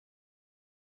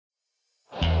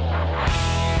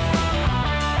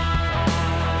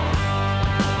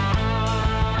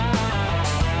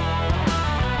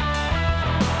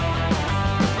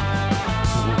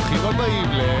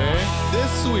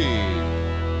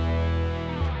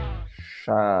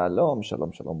שלום,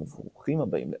 שלום, שלום, וברוכים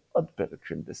הבאים לעוד פרק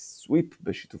של The Sweep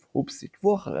בשיתוף הופסי.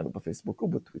 קבעו אחרינו בפייסבוק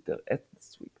ובטוויטר את The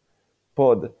Sweep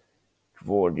פוד.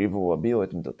 קבעו, הגיבו, הביאו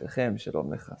את עמדותיכם.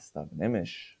 שלום לך, סתיו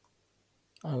נמש.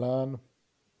 אהלן.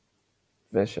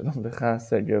 ושלום לך,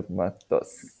 סגב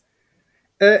מטוס.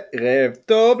 ערב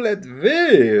טוב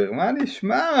לדביר, מה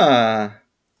נשמע?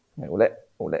 מעולה,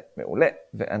 מעולה, מעולה.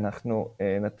 ואנחנו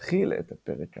נתחיל את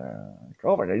הפרק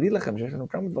הקרוב. אני אגיד לכם שיש לנו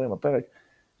כמה דברים בפרק.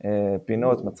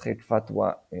 פינות, מצחיק,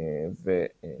 פאטווה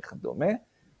וכדומה,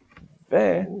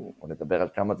 ונדבר על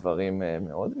כמה דברים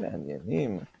מאוד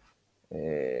מעניינים,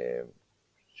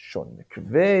 שון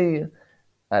מקוויי,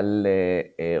 על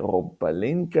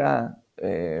פלינקה,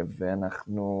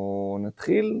 ואנחנו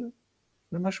נתחיל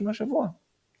במשהו מהשבוע.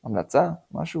 המלצה,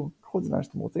 משהו, קחו את זה מה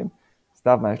שאתם רוצים.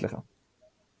 סתיו, מה יש לך?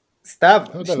 סתיו,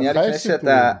 שנייה לפני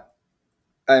שאתה...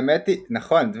 האמת היא,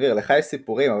 נכון, דביר, לך יש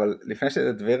סיפורים, אבל לפני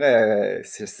שדביר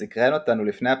סקרן אותנו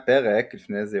לפני הפרק,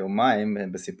 לפני איזה יומיים,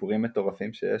 בסיפורים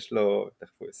מטורפים שיש לו,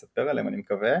 תכף הוא יספר עליהם, אני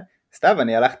מקווה. סתיו,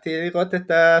 אני הלכתי לראות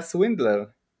את הסווינדלר.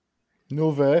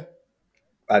 נו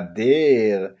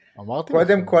אדיר. אמרתי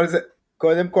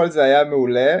קודם כל זה היה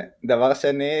מעולה. דבר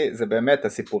שני, זה באמת,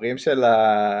 הסיפורים של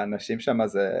האנשים שם,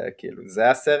 זה כאילו, זה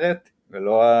הסרט,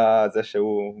 ולא זה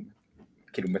שהוא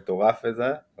כאילו מטורף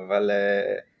וזה, אבל...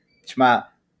 תשמע,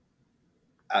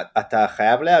 אתה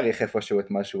חייב להעריך איפשהו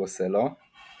את מה שהוא עושה, לא?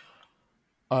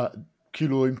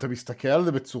 כאילו, אם אתה מסתכל על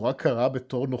זה בצורה קרה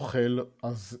בתור נוכל,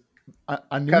 אז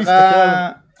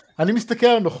אני מסתכל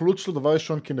על הנוכלות שלו דבר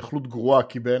ראשון כנוכלות גרועה,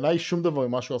 כי בעיניי שום דבר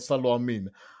ממה שהוא עשה לא אמין.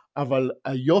 אבל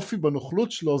היופי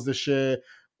בנוכלות שלו זה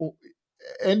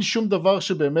שאין שום דבר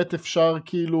שבאמת אפשר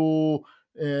כאילו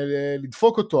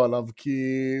לדפוק אותו עליו,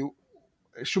 כי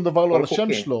שום דבר לא על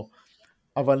השם שלו.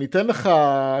 אבל ניתן לך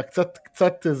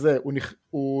קצת זה,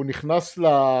 הוא נכנס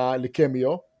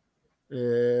לקמיו,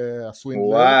 הסווינדלר.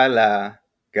 וואלה,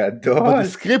 גדול.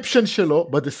 בדסקריפשן שלו,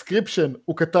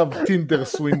 הוא כתב טינדר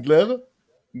סווינדלר.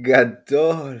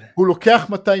 גדול. הוא לוקח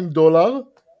 $200,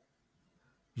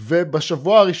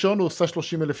 ובשבוע הראשון הוא עושה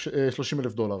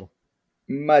 $30,000.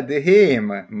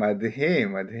 מדהים,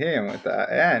 מדהים, מדהים.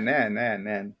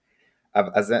 אין.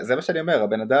 אז זה מה שאני אומר,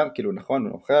 הבן אדם, כאילו נכון,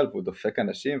 הוא נוכל והוא דופק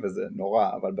אנשים וזה נורא,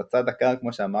 אבל בצד הקר,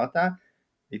 כמו שאמרת,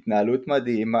 התנהלות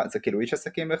מדהימה, זה כאילו איש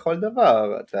עסקים לכל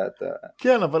דבר.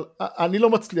 כן, אבל אני לא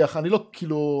מצליח, אני לא,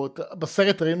 כאילו,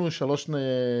 בסרט ראינו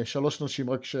שלוש נשים,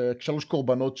 רק שלוש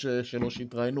קורבנות שלו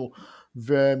שהתראינו,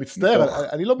 ומצטער,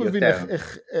 אני לא מבין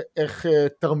איך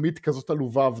תרמית כזאת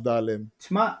עלובה עבדה עליהם.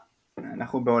 תשמע,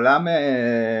 אנחנו בעולם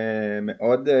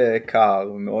מאוד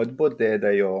קר, מאוד בודד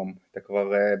היום, אתה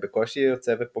כבר בקושי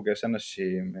יוצא ופוגש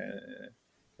אנשים,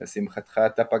 לשמחתך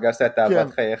אתה פגשת את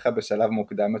אהבת חייך בשלב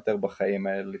מוקדם יותר בחיים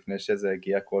האלה, לפני שזה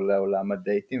הגיע כל העולם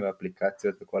הדייטים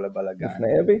והאפליקציות וכל הבלגן.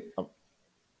 לפני אבי?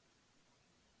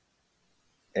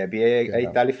 אבי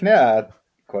הייתה לפני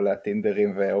כל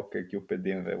הטינדרים ואוקיי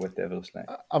קיופדים ווואטאבר שלהם.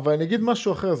 אבל אני אגיד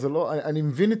משהו אחר, זה לא,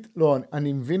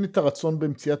 אני מבין את הרצון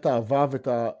במציאת האהבה ואת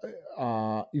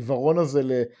העיוורון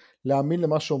הזה להאמין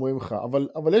למה שאומרים לך,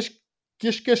 אבל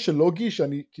יש קשר לוגי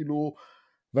שאני כאילו,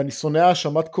 ואני שונא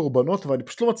האשמת קורבנות, ואני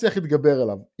פשוט לא מצליח להתגבר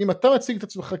עליו. אם אתה מציג את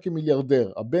עצמך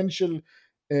כמיליארדר, הבן של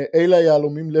אלה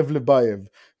יהלומים לב לבייב,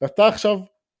 ואתה עכשיו,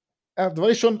 הדבר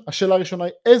ראשון, השאלה הראשונה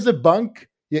היא, איזה בנק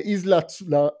יעיז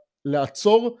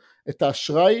לעצור את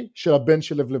האשראי של הבן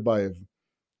של לב לבייב?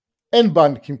 אין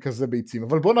בנקים כזה ביצים,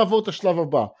 אבל בוא נעבור את השלב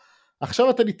הבא. עכשיו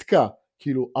אתה נתקע,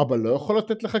 כאילו, אבא לא יכול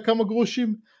לתת לך כמה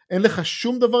גרושים? אין לך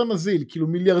שום דבר נזיל, כאילו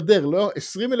מיליארדר, לא,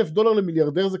 $20,000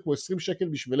 למיליארדר זה כמו 20 שקל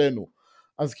בשבילנו.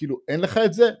 אז כאילו, אין לך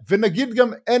את זה, ונגיד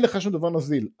גם אין לך שום דבר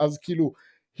נזיל. אז כאילו,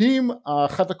 אם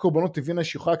אחת הקורבנות הבינה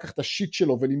שיכולה לקחת את השיט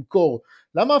שלו ולמכור,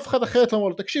 למה אף אחד אחרת לא אמר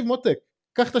לו, תקשיב מותק,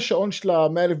 קח את השעון של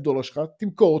 $100,000 שלך,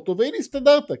 תמכור אותו, והנה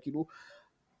הסתדרת, כאילו,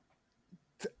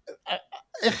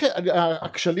 איך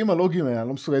הכשלים הלוגיים האלה, אני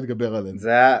לא מסוגל להתגבר עליהם.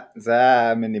 זה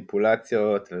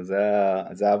המניפולציות,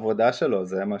 וזה העבודה שלו,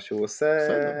 זה מה שהוא עושה,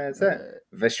 זה.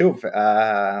 ושוב,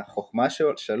 החוכמה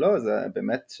שלו, זה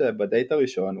באמת שבדייט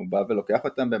הראשון, הוא בא ולוקח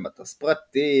אותם במטוס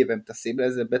פרטי, והם טסים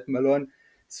לאיזה בית מלון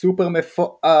סופר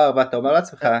מפואר, ואתה אומר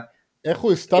לעצמך, איך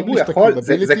הוא הסתבליש את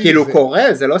הקרדיביליטי? זה כאילו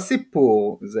קורה, זה לא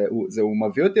סיפור, הוא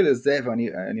מביא אותי לזה,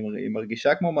 ואני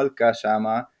מרגישה כמו מלכה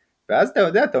שמה, ואז אתה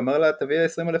יודע, אתה אומר לה, תביא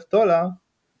 $20,000,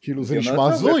 כאילו זה נשמע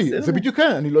הזוי, זה בדיוק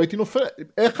כן, אני לא הייתי נופל,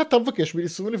 איך אתה מבקש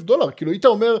 $20,000? כאילו היית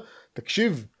אומר,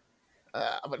 תקשיב,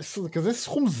 אבל זה כזה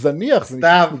סכום זניח, זה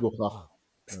נשמע מגוחך.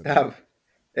 סתיו,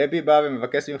 אבי בא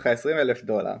ומבקש ממך $20,000,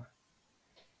 הוא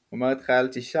אומר לך, אל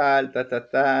תשאל,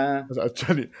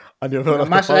 אני אומר לך,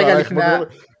 ממש רגע לפני...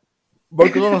 בוא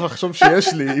קורא לך לחשוב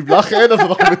שיש לי, אם לך אין אז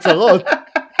אנחנו בצרות.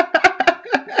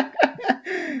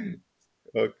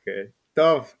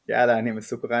 טוב, יאללה, אני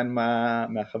מסוקרן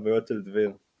מהחוויות של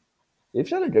דביר. אי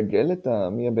אפשר לגגל את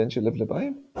מי הבן של לב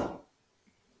לביים?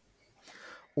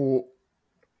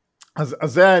 אז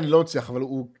זה אני לא מצליח, אבל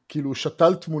הוא כאילו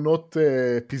שתל תמונות,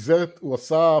 פיזר, הוא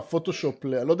עשה פוטושופ,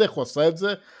 אני לא יודע איך הוא עשה את זה,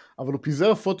 אבל הוא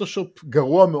פיזר פוטושופ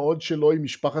גרוע מאוד שלו עם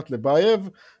משפחת לבייב,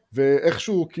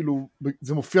 ואיכשהו כאילו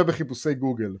זה מופיע בחיפושי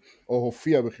גוגל, או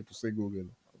הופיע בחיפושי גוגל.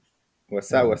 הוא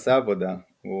עשה עבודה,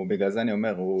 בגלל זה אני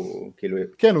אומר, הוא כאילו...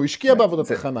 כן, הוא השקיע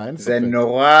בעבודת הכנה, אין ספק. זה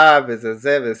נורא,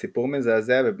 וזה סיפור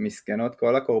מזעזע, ומסכנות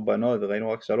כל הקורבנות, וראינו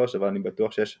רק 3, אבל אני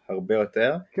בטוח שיש הרבה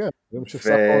יותר. כן, אני חושב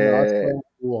שסף ההונאה שלו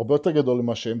הוא הרבה יותר גדול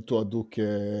ממה שהם תועדו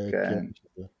כן.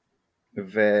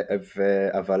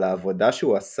 אבל העבודה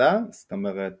שהוא עשה, זאת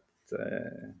אומרת,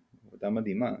 עבודה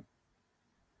מדהימה.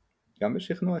 גם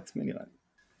בשכנוע עצמי נראה לי.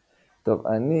 טוב,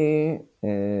 אני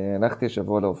הלכתי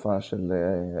השבוע להופעה של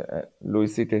לואי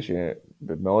סי-קיי,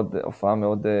 הופעה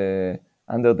מאוד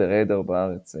under the radar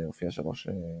בארץ, הופיע 3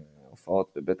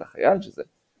 הופעות בבית החייל, שזה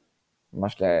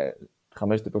ממש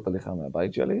 5 דקות הליכה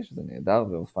מהבית שלי, שזה נהדר,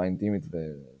 והופעה אינטימית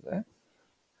וזה.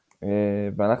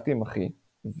 והלכתי עם אחי,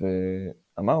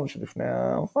 ואמרנו שלפני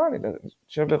ההופעה אני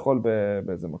נשב לאכול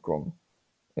באיזה מקום,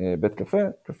 בית קפה,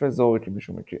 קפה זורי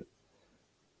כמישהו מכיר.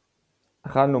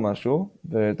 אכלנו משהו,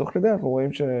 ותוך כדי אנחנו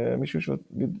רואים שמישהו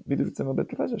בדיוק יוצא מהבית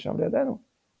קפה ששם לידינו,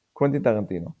 קוונטין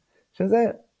טרנטינו, שזה,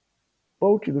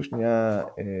 בואו כאילו שנייה,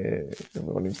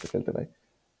 אני מסתכלת עליי,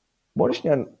 בואו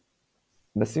שנייה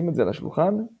נשים את זה על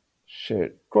השולחן,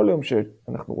 שכל יום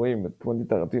שאנחנו רואים את קוונטין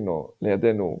טרנטינו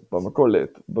לידינו,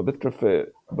 במכולת, בבית קפה,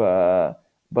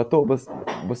 בתור,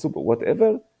 בסופר,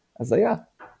 whatever, אז היה,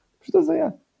 פשוט אז היה.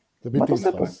 זה בלתי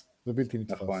נתפס. זה בלתי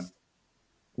נתפס. נכון.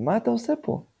 מה אתה עושה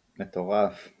פה?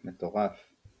 מטורף.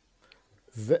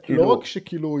 זה לא רק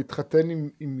שכאילו התחתן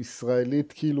עם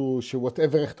ישראלית, כאילו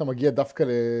ש-whatever איך אתה מגיע דווקא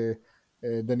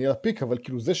לדניאל הפיק, אבל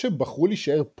כאילו זה שהם בחרו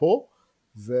להישאר פה,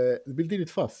 זה בלתי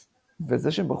נתפס.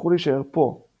 וזה שהם בחרו להישאר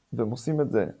פה, והם עושים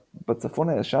את זה בצפון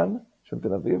הישן של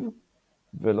תל אביב,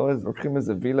 ולא לוקחים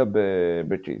איזה וילה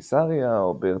בקיסריה,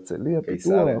 או בהרצליה,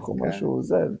 פיתוח, או משהו,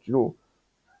 זה כאילו,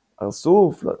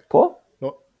 ארסוף, פה?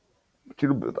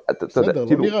 כאילו, בסדר,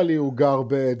 לא נראה לי הוא גר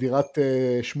בדירת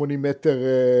 80 מטר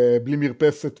בלי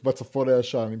מרפסת בצפון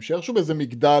הישן, אני משער שהוא באיזה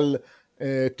מגדל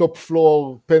טופ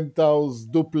פלור, פנטהאוז,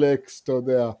 דופלקס, אתה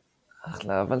יודע.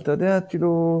 אחלה, אבל אתה יודע,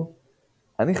 כאילו,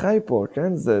 אני חי פה,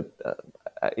 כן? זה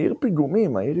העיר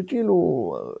פיגומים, העיר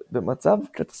כאילו במצב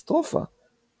קטסטרופה.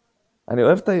 אני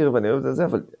אוהב את העיר ואני אוהב את זה,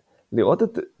 אבל לראות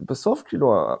את, בסוף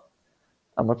כאילו,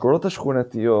 המקולות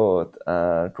השכונתיות,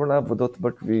 כל העבודות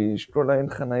בכביש, כל האין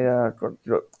חנייה,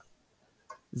 כאילו,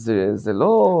 זה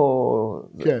לא,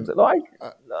 כן. זה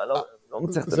לא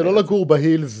מצליח זה לא לגור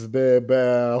בהילס,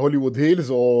 בהוליווד הילס,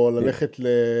 או ללכת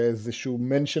לאיזשהו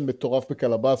מנשן מטורף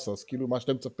בקלבאסה, אז כאילו מה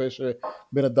שאתה מצפה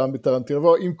שבן אדם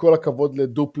בטרנטינו, עם כל הכבוד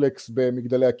לדופלקס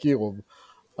במגדלי הקירוב.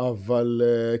 אבל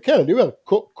כן, אני אומר,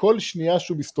 כל שנייה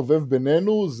שהוא מסתובב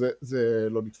בינינו, זה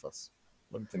לא נתפס.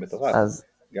 זה מטורף.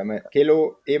 גם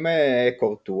כאילו אם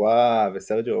קורטואה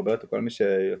וסרג'י רוברטו, כל מי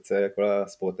שיוצא, כל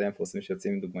הספורטאים המפורסמים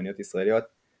שיוצאים עם דוגמניות ישראליות,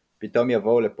 פתאום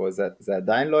יבואו לפה, זה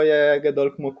עדיין לא יהיה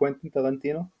גדול כמו קוונטין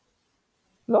טרנטינו?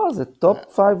 לא, זה טופ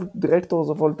 5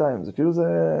 directors of all time, זה כאילו זה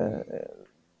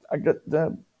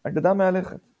אגדה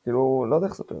מהלכת, כאילו לא יודע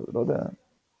איך לספר, לא יודע,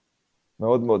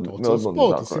 מאוד מאוד מאוד מאוד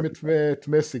ספורט, עושים את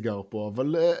מסיגר פה,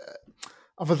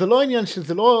 אבל זה לא העניין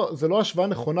זה לא השוואה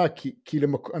נכונה, כי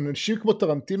לאנשים כמו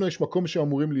טרנטינו יש מקום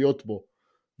שאמורים להיות בו,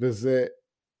 וזה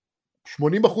 80%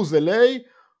 LA,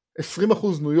 20%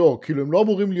 ניו יורק, כאילו הם לא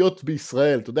אמורים להיות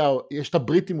בישראל, אתה יודע, יש את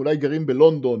הבריטים אולי גרים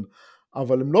בלונדון,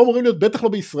 אבל הם לא אמורים להיות בטח לא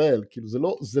בישראל, כאילו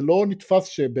זה לא נתפס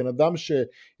שבן אדם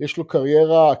שיש לו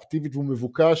קריירה אקטיבית והוא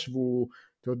מבוקש, והוא,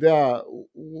 אתה יודע,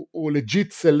 הוא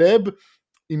לג'יט סלב,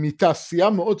 עם תעשייה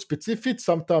מאוד ספציפית,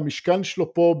 שם את המשכן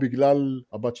שלו פה בגלל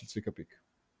הבת של צביקה פיק.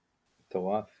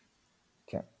 מטורף.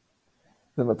 כן.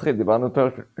 זה מתחיל, דיברנו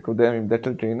בפרק הקודם עם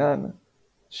דקל קינן,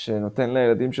 שנותן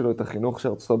לילדים שלו את החינוך של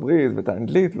ארצות הברית ואת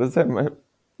האנגלית וזה,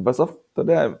 בסוף, אתה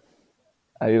יודע,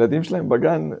 הילדים שלהם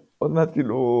בגן, עוד מעט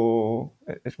כאילו,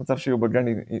 יש מצב שיהיו בגן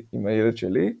עם הילד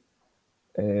שלי,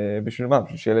 בשביל מה?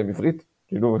 בשביל שיהיה להם עברית,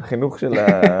 כאילו חינוך של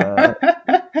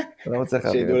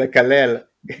שידעו לקלל.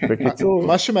 בקיצור,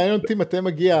 מה שמעניין אותי מתי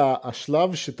מגיע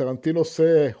השלב שטרנטינו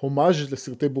עושה הומאז'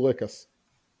 לסרטי בורקס.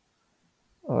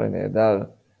 אוי, נהדר.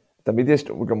 תמיד יש,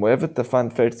 הוא גם אוהב את הפאן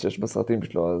פקטס שיש בסרטים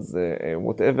שלו, אז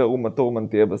whatever אומה תורמן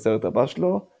תהיה בסרט הבא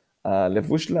שלו,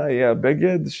 הלבוש שלה יהיה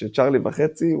הבגד שצ'רלי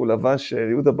וחצי, הוא לבש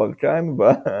יהודה ברקן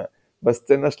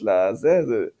בסצנה שלה, זה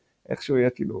איכשהו יהיה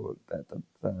כאילו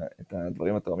את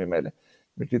הדברים התאומים האלה.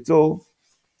 בקיצור,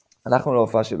 הלכנו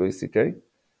להופעה של לואי סי-קיי,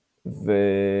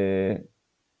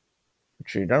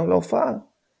 כשהגענו להופעה,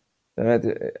 באמת,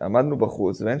 עמדנו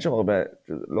בחוץ, ואין שם הרבה,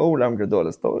 לא אולם גדול,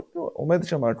 אז אתה עומד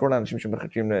שם על כל האנשים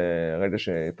שמחכים לרגע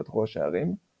שיפתחו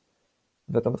השערים,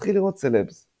 ואתה מתחיל לראות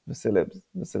סלבס, וסלבס,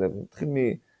 וסלבס, מתחיל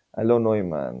מאלון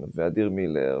נוימן, ואדיר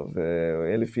מילר,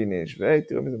 ואלי פיניש,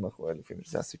 תראה מי זה מאחורי אלי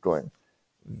פיניש, זה אסי כהן,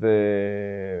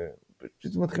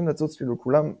 ופשוט מתחילים לצוץ, כאילו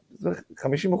כולם,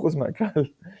 50% מהקהל,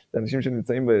 זה אנשים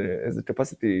שנמצאים באיזה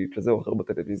capacity כזה או אחר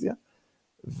בטלוויזיה,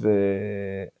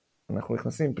 ואנחנו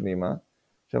נכנסים פנימה,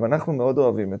 עכשיו אנחנו מאוד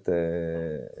אוהבים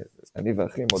אני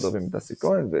ואחי מאוד אוהבים את אסי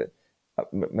כהן,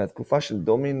 ומהתקופה של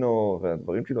דומינו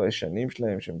והדברים כאילו הישנים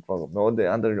שלהם, שהם כבר מאוד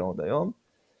אנדרגראונד היום,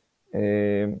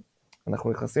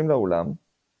 אנחנו נכנסים לאולם,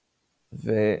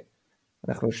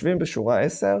 ואנחנו יושבים בשורה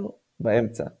 10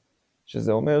 באמצע,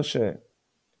 שזה אומר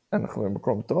שאנחנו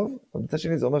במקום טוב, ובצד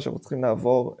שני זה אומר שאנחנו צריכים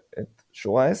לעבור את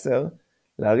שורה 10,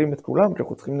 להרים את כולם, כי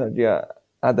אנחנו צריכים להגיע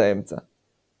עד האמצע.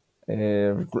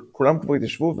 כולם כבר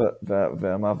התיישבו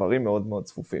והמעברים מאוד מאוד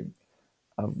צפופים.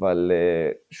 אבל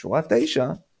שורה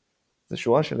 9, זה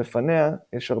שורה שלפניה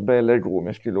יש הרבה לגרום,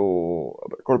 יש כאילו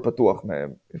הכל פתוח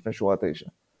מהם לפני שורה 9.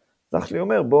 אז אח שלי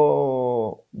אומר,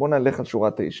 בוא נלך על שורה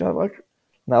 9, ורק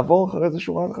נעבור אחרי זה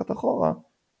שורה אחת אחורה,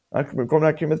 רק במקום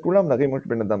להקים את כולם, נרים רק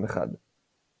בן אדם אחד.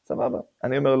 סבבה.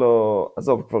 אני אומר לו,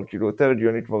 עזוב, כבר כאילו יותר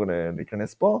הגיוני כבר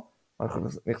להיכנס פה, אנחנו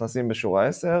נכנסים בשורה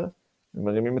 10,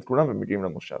 ומרימים את כולם ומגיעים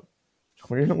למושב.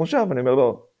 כשאנחנו מגיעים למושב, אני אומר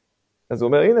לו, אז הוא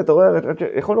אומר, הנה, אתה רואה,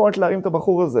 יכולנו רק להרים את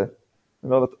הבחור הזה. אני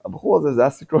אומר לו, הבחור הזה זה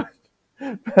אסי כהן.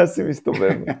 ואסי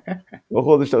מסתובב.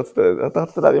 הבחור הזה אתה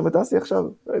רצית להרים את אסי עכשיו?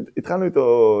 התחלנו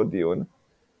איתו דיון,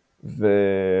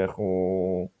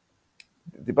 ואנחנו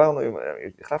דיברנו,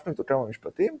 החלפנו איתו כמה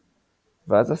משפטים,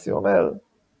 ואז אסי אומר,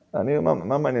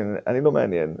 מה מעניין? אני לא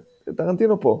מעניין.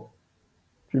 טרנטינו פה.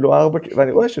 כאילו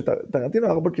ואני רואה שטרנטינו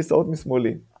 4 כיסאות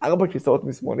משמאלי. 4 כיסאות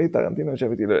משמאלי, טרנטינו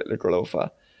יושב איתי לכל ההופעה.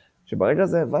 שברגע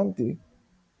הזה הבנתי,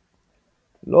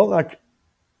 לא רק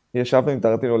ישבנו עם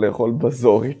טרנטינו לאכול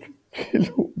בזוריק,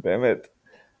 כאילו, באמת,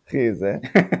 אחי, זה.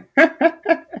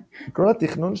 כל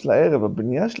התכנון של הערב,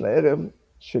 הבנייה של הערב,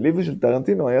 שלי ושל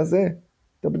טרנטינו היה זה.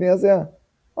 את הבנייה זה היה.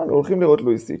 אנחנו הולכים לראות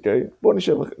לואי סי-קיי, בואו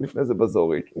נשב לפני זה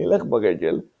בזוריק, נלך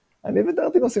ברגל, אני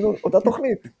וטרנטינו עשינו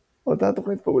אותה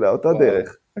תוכנית פעולה, אותה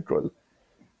דרך, הכל.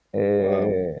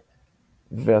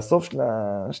 והסוף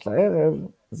של הערב,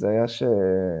 זה היה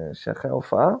שאחרי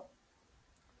ההופעה,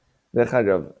 דרך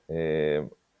אגב,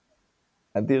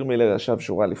 אדיר מילר ישב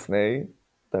שורה לפני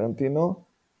טרנטינו,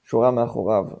 שורה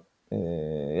מאחוריו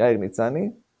יאיר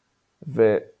ניצני,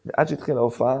 ועד שהתחיל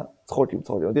ההופעה, צחוקים.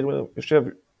 אדיר מילר יושב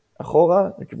אחורה,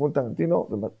 לכיוון טרנטינו,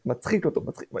 ומצחיק אותו,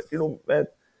 כאילו,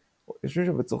 יושבים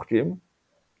שם וצוחקים,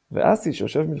 ואסי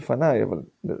שיושב מלפניי, אבל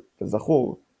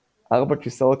לזכור, 4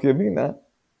 כיסאות ימינה,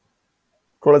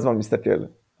 כל הזמן מסתכל.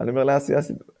 אני אומר לאסי,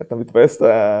 אתה מתבאס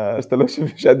שאתה לא יושב,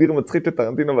 שאדיר מצחיק את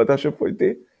טרנטינו ואתה יושב פה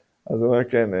איתי? אז הוא אומר,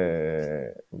 כן,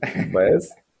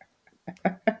 מתבאס.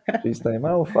 כשהסתיימה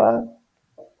ההופעה,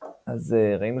 אז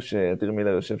ראינו שאדיר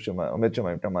מילר יושב שם, עומד שם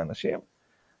עם כמה אנשים.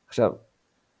 עכשיו,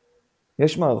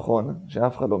 יש מערכון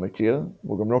שאף אחד לא מכיר,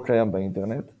 והוא גם לא קיים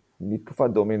באינטרנט, מתקופת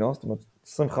דומינו, זאת אומרת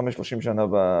 25-30 שנה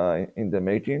in the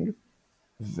making,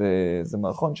 וזה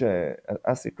מערכון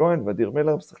שאסי כהן ואדיר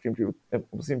מילר משחקים, כאילו, הם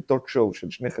עושים טוק שואו של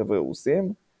 2 חבר'ה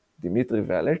רוסים, דימיטרי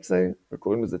ואלכסי,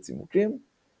 וקוראים לזה צימוקים,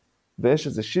 ויש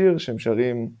איזה שיר שהם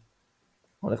שרים,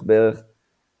 הולך בערך,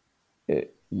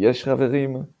 יש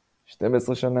חברים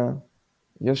 12 שנה,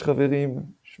 יש חברים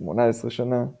 18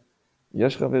 שנה,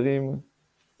 יש חברים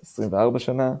 24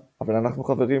 שנה, אבל אנחנו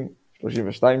חברים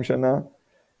 32 שנה,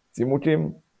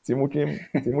 צימוקים,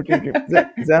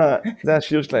 זה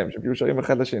השיר שלהם, שהם כאילו שרים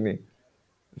אחד לשני,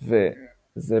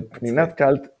 וזה פנינת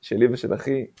קלט שלי ושל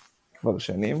אחי כבר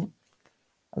שנים,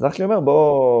 אז אח שלי אומר,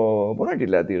 בוא נגיד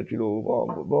לאדיר, כאילו,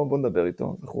 בוא נדבר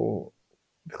איתו, אנחנו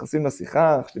נכנסים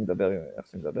לשיחה, אח שלי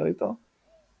מדבר איתו,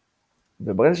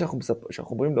 וברגע שאנחנו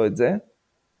אומרים לו את זה,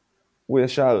 הוא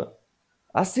ישר,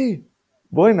 אסי,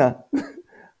 בואי נא,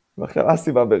 ועכשיו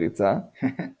אסי בא בריצה,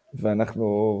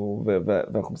 ואנחנו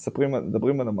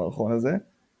מדברים על המערכון הזה,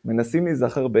 מנסים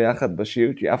להיזכר ביחד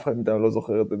בשיר, כי אף אחד מאיתנו לא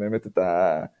זוכר באמת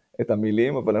את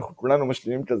המילים, אבל אנחנו כולנו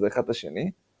משלימים כזה אחד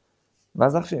השני,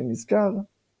 ואז אח שלי נזכר,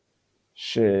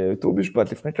 שט"ו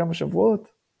בשבט לפני כמה שבועות,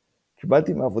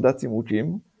 קיבלתי מעבודת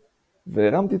צימוקים,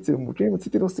 והרמתי צימוקים,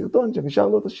 הציתי לו סרטון שנשאר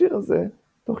לו את השיר הזה,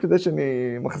 תוך כדי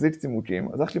שאני מחזיק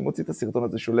צימוקים, אז אח שלי מוציא את הסרטון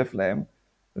הזה, שולף להם,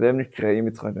 והם נקראים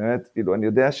מצחיק, באמת, כאילו, אני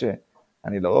יודע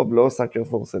שאני לרוב לא סאקר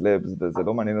פור סלבס, וזה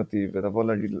לא מעניין אותי, ולבוא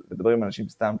לדבר עם אנשים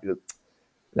סתם, כאילו,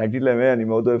 להגיד להם, אני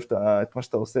מאוד אוהב את מה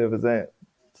שאתה עושה, וזה,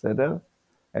 בסדר?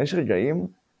 יש רגעים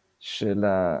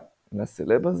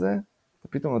שלסלב הזה, אתה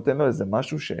פתאום נותן לו איזה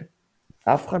משהו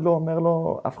אף אחד לא אומר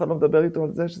לו, אף אחד לא מדבר איתו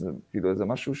על זה, שזה כאילו איזה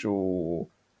משהו שהוא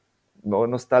מאוד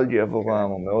נוסטלגי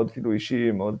עבורם, או מאוד כאילו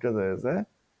אישי, מאוד כזה זה,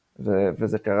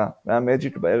 וזה קרה. היה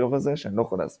מג'יק בערב הזה, שאני לא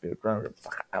יכול להסביר, כולם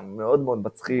היה מאוד מאוד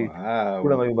מצחיק,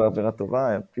 כולם היו בעבירה טובה,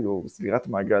 היה כאילו סגירת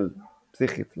מעגל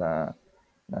פסיכית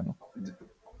לנו.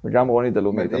 וגם רוני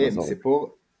דלומי הייתה מדהים, בזורת.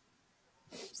 סיפור...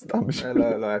 סתם בשביל...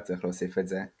 לא היה צריך להוסיף את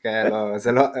זה. כן, לא,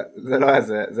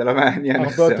 זה לא מעניין.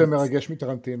 הרבה יותר מרגש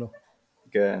מטרנטינו.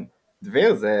 כן.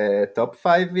 דביר, זה טופ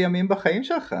 5 ימים בחיים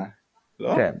שלך,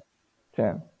 לא? כן,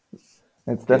 כן.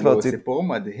 כאילו סיפור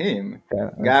מדהים.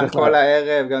 גם כל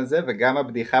הערב, גם זה, וגם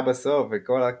הבדיחה בסוף,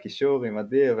 וכל הקישור עם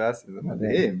אדיר, זה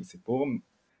מדהים. סיפור,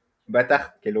 בטח,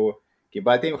 כאילו,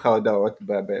 קיבלתי ממך הודעות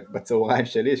בצהריים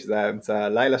שלי, שזה אמצע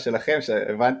הלילה שלכם,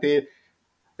 שהבנתי,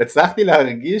 הצלחתי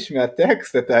להרגיש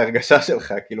מהטקסט את ההרגשה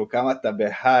שלך, כאילו כמה אתה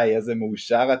בהיי, איזה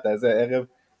מאושר אתה, איזה ערב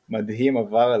מדהים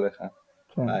עבר עליך.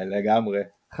 לגמרי.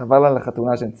 חבל על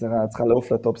החתונה שנצרה, צריכה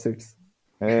לעוף לטופ 6.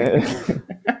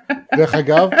 דרך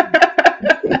אגב,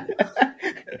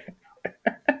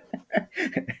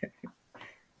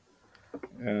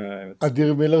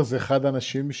 אדיר מילר זה אחד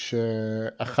האנשים,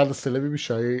 אחד הסלבים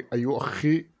שהיו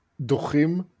הכי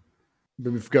דוחים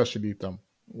במפגש שלי איתם.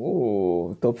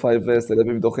 טופ 5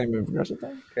 סלבים דוחים במפגש איתם?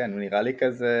 כן, הוא נראה לי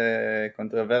כזה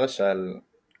קונטרוברשל.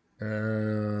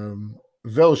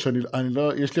 זהו,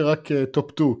 יש לי רק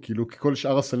טופ 2, כאילו, כי כל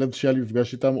שאר הסלב שהיה לי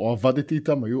מפגש איתם, או עבדתי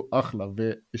איתם, היו אחלה,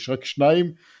 ויש רק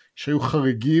 2 שהיו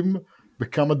חריגים,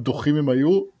 בכמה דוחים הם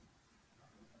היו.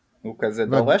 הוא כזה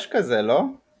דורש כזה, לא?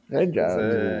 רגע,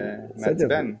 זה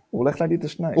מעצבן. הוא הולך להגיד את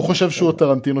השניים. הוא חושב שהוא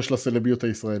הטרנטינו של הסלביות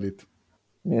הישראלית.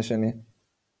 מי השני?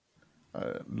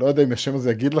 לא יודע אם השם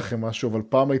הזה יגיד לכם משהו, אבל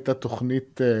פעם הייתה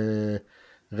תוכנית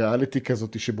ריאליטי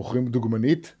כזאת שבוחרים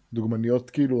דוגמנית, דוגמניות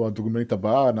כאילו הדוגמנית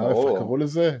הבאה, נערף איך קראו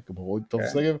לזה, כמו רואה טוב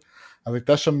סגב, אז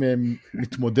הייתה שם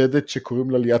מתמודדת שקוראים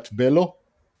לה ליאת בלו.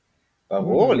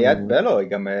 ברור, ליאת בלו, היא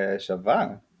גם שווה.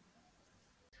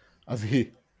 אז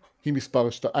היא מספר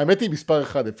 2, האמת היא מספר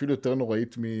 1, אפילו יותר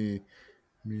נוראית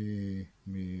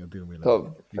מאדיר מילר. טוב,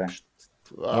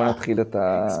 בוא נתחיל את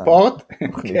ספורט?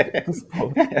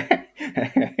 ספורט.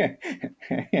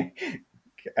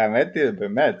 האמת היא,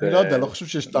 באמת. אני לא יודע, לא חושב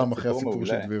שיש טעם אחרי הסיפור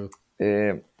של דביר.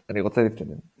 אני רוצה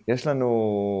להתקדם. יש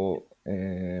לנו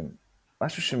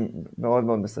משהו שמאוד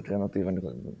מאוד מסקרן אותי, ואני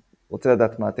רוצה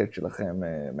לדעת מה הטקסט שלכם,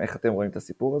 איך אתם רואים את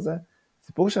הסיפור הזה.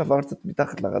 סיפור שעבר קצת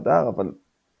מתחת לרדאר, אבל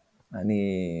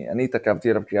אני התעכבתי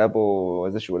עליו, כי היה בו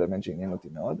איזשהו אלמנט שעניין אותי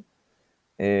מאוד.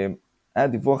 היה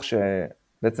דיווח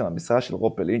שבעצם המשרה של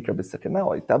פלינקה בסכנה,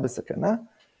 או הייתה בסכנה,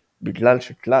 בגלל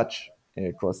שקלאץ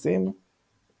כועסים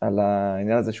על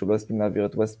העניין הזה שהוא לא הסכים להעביר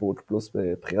את ווסטבורג פלוס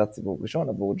בבחירת סיבוב ראשון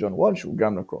עבור ג'ון וול, שהוא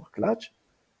גם לקוח קלאץ.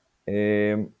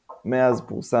 מאז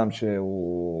פורסם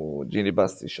ג'יני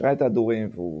בס אישרה את ההדורים,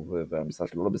 והמשרה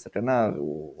שלו לא בסכנה,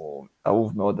 והוא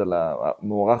אהוב מאוד,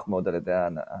 מוערך מאוד על ידי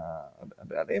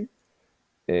הבעלים.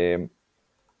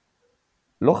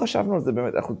 לא חשבנו על זה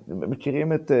באמת, אנחנו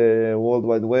מכירים את World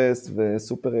Wide West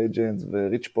וסופר אייג'נט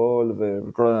וריץ' פול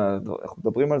וכל אנחנו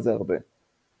מדברים על זה הרבה,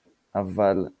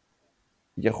 אבל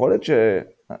יכול להיות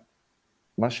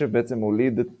שמה שבעצם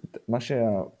הוליד, מה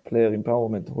שהפלייר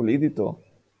אמפאורמנט הוליד איתו,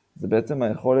 זה בעצם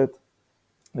היכולת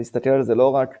להסתכל על זה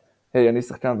לא רק, היי, אני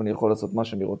שחקן ואני יכול לעשות מה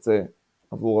שאני רוצה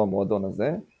עבור המועדון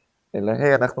הזה, אלא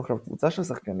היי, אנחנו עכשיו קבוצה של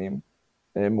שחקנים,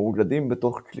 מאוגדים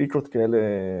בתוך קליקות כאלה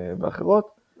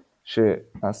ואחרות,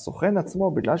 שהסוכן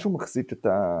עצמו, בגלל שהוא מחזיק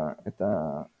את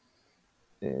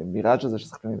המיראז' הזה של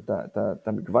שחקנים, את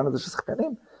המגוון הזה של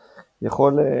שחקנים,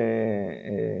 יכול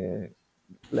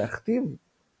להכתיב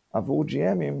עבור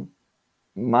GM'ים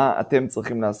מה אתם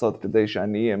צריכים לעשות כדי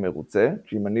שאני אהיה מרוצה,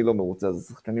 כי אם אני לא מרוצה, אז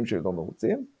השחקנים שלי לא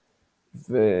מרוצים,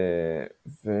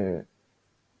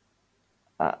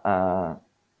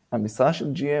 המשרה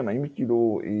של GM, האם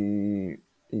כאילו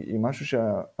היא משהו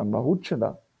שהמהות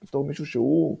שלה, בתור מישהו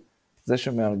שהוא זה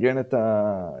שמארגן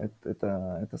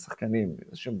את השחקנים,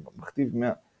 זה שמכתיב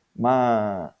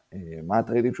מה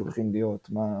הטריידים שהולכים להיות,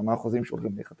 מה החוזים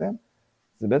שהולכים להיחתם,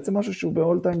 זה בעצם משהו שהוא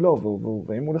ב-all time low,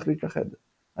 והאם הוא הולך להתאחד,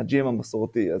 ה-GM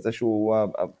המסורתי, זה שהוא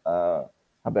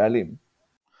הבעלים.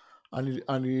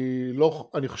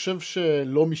 אני חושב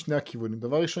שלא משני הכיוונים.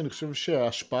 דבר ראשון, אני חושב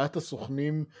שהשפעת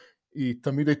הסוכנים היא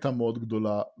תמיד הייתה מאוד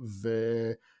גדולה,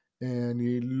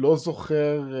 ואני לא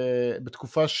זוכר,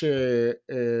 בתקופה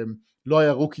שלא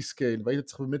היה רוקי סקייל, והיית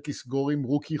צריך באמת לסגור עם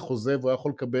רוקי חוזה, והוא היה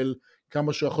יכול לקבל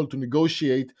כמה שהוא יכול to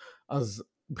negotiate, אז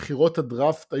בחירות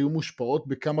הדראפט היו מושפעות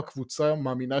בכמה קבוצה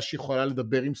מאמינה שיכולה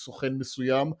לדבר עם סוכן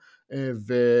מסוים,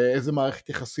 ואיזה מערכת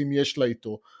יחסים יש לה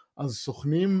איתו. אז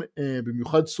סוכנים,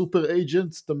 במיוחד סופר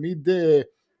אייג'נטס, תמיד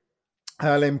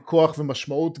היה להם כוח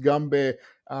ומשמעות גם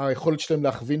היכולת שלהם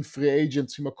להכווין פרי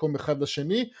אייג'נטס ממקום אחד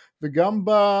לשני, וגם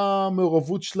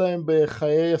במעורבות שלהם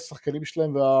בחיי השחקנים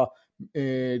שלהם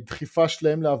והדחיפה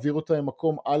שלהם להעביר אותם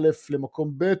ממקום א'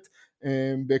 למקום ב'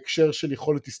 בהקשר של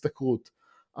יכולת הסתכרות.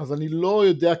 אז אני לא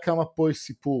יודע כמה פה יש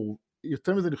סיפור.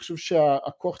 יותר מזה, אני חושב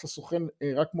שהכוח של הסוכן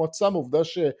רק מועצם, העובדה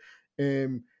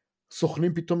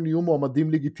שסוכנים פתאום נהיו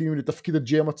מועמדים לגיטימיים לתפקיד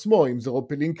הג'י.אם עצמו, אם זה רוב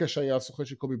פלינקה שהיה הסוכן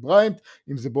של קובי בריינט,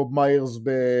 אם זה בוב מיירס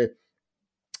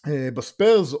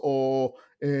בספרס, או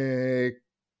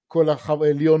כל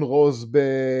ליאון רוז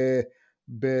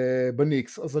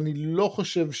בניקס. אז אני לא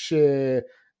חושב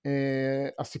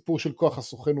שהסיפור של כוח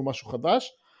הסוכן הוא משהו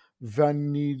חדש,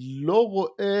 ואני לא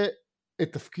רואה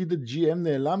את תפקיד ה-GM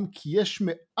נעלם, כי יש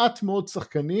מעט מאוד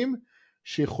שחקנים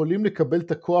שיכולים לקבל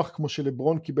את הכוח כמו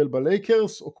שלברון קיבל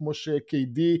בלייקרס, או כמו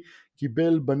שקיידי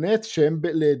קיבל בנט, שהם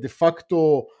דה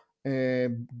פקטו,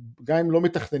 גם אם לא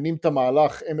מתכננים את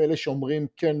המהלך, הם אלה שאומרים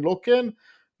כן לא כן,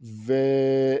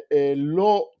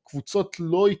 ולא, קבוצות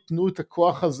לא ייתנו את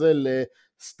הכוח הזה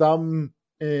לסתם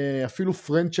אפילו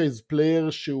פרנצ'ייז פלייר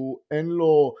שהוא אין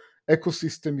לו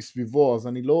אקוסיסטם מסביבו. אז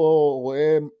אני לא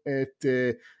רואה את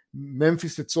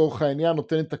ממפיס לצורך העניין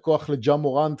נותן את הכוח לג'ה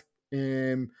מורנט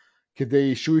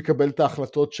כדי שהוא יקבל את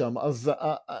ההחלטות שם. אז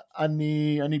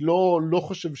אני לא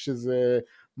חושב שזה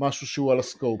משהו שהוא על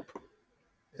הסקופ.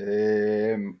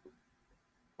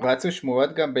 רצו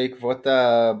שמועות גם בעקבות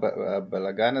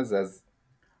הבלגן הזה, אז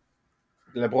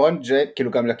לברון ג'יימס,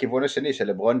 כאילו גם לכיוון השני,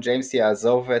 שלברון ג'יימס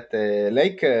יעזוב את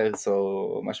לייקרס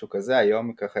או משהו כזה,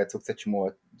 היום ככה יצאו קצת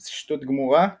שמועות. זה שטות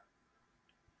גמורה?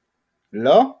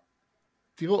 לא?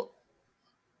 תראו,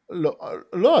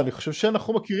 לא, אני חושב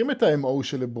שאנחנו מכירים את ה-MO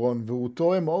של לברון, והוא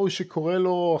אותו MO שקורא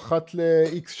לו אחת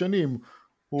ל-X שנים.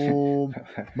 הוא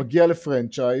מגיע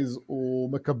לפרנצ'ייז,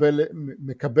 הוא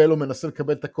מקבל או מנסה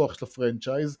לקבל את הכוח של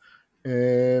הפרנצ'ייז,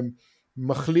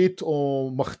 מחליט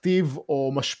או מכתיב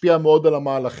או משפיע מאוד על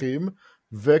המהלכים,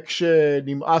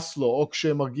 וכשנמאס לו או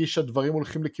כשמרגיש שהדברים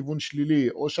הולכים לכיוון שלילי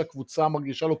או שהקבוצה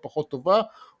מרגישה לו פחות טובה,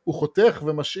 הוא חותך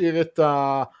ומשאיר את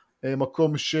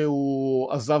המקום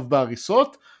שהוא עזב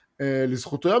בהריסות.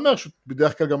 לזכותו יאמר שהוא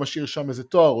בדרך כלל גם משאיר שם איזה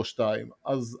תואר או שתיים.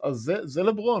 אז זה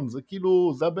לברון, זה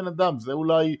כאילו, זה הבן אדם, זה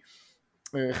אולי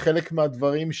חלק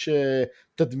מהדברים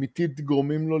שתדמיתית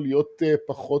גורמים לו להיות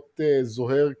פחות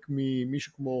זוהר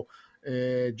ממישהו כמו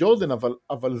ג'ורדן,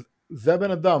 אבל זה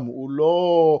הבן אדם,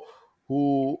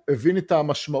 הוא הבין את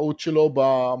המשמעות שלו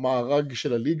במארג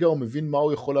של הליגה, הוא מבין מה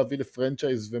הוא יכול להביא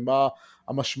לפרנצ'ייז ומה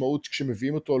המשמעות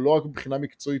כשמביאים אותו לא רק מבחינה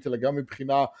מקצועית אלא גם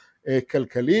מבחינה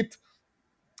כלכלית.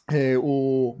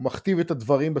 הוא מכתיב את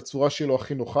הדברים בצורה שלו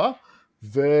הכי נוחה,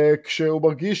 וכשהוא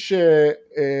מרגיש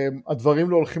שהדברים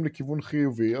לא הולכים לכיוון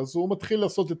חיובי, אז הוא מתחיל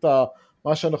לעשות את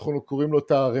מה שאנחנו קוראים לו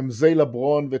את הרמזי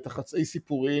לברון, ואת החצאי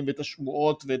סיפורים, ואת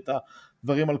השמועות, ואת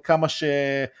הדברים על כמה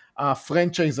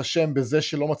שהפרנצ'ייז אשם בזה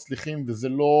שלא מצליחים,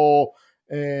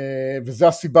 וזה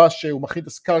הסיבה שהוא מכין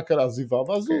את קרקע לעזיבה,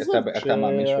 ואז הוא עוזב. אתה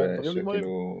מאמין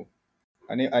שכאילו...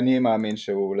 אני מאמין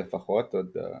שהוא לפחות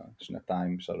עוד 2-3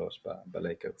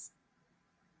 בלייקרס.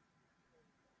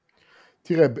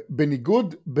 תראה,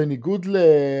 בניגוד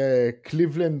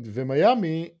לקליבלנד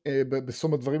ומיימי,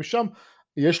 בסום הדברים שם,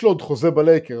 יש לו עוד חוזה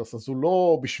בלייקרס, אז הוא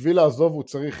לא, בשביל לעזוב הוא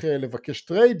צריך לבקש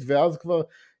טרייד, ואז כבר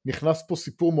נכנס פה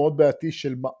סיפור מאוד בעייתי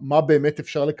של מה באמת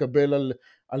אפשר לקבל על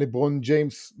לברון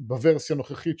ג'יימס בוורסיה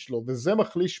הנוכחית שלו, וזה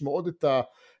מחליש מאוד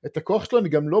את הכוח שלו. אני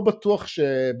גם לא בטוח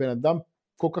שבן אדם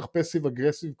כל כך פסיב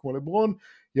אגרסיב כמו לברון,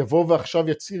 יבוא ועכשיו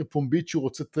יצהיר פומבית שהוא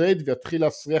רוצה טרייד, ויתחיל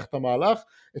להסריח את המהלך,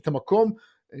 את המקום.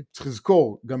 צריך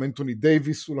לזכור, גם אנטוני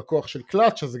דייביס הוא לקוח של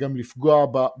קלאץ, אז זה גם לפגוע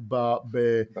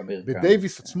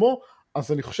בדייביס עצמו.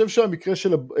 אז אני חושב שהמקרה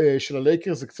של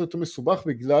הלייקר זה קצת יותר מסובך,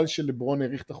 בגלל שלברון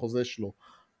העריך את החוזה שלו.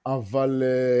 אבל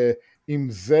אם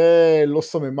זה לא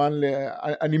סממן,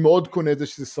 אני מאוד קונה את זה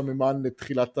שזה סממן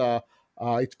לתחילת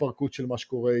ההתפרקות של מה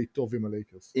שקורה איתו עם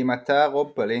הלייקרס. אם אתה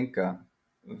רוב פלינקה,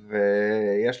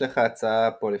 ויש לך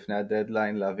הצעה פה לפני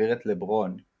הדדליין להעביר את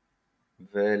לברון,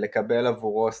 ולקבל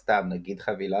עבורו סתם, נגיד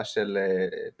חבילה של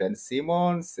בן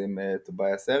סימונס, עם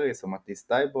טובייס אריס, או מטיס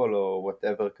טייבול, או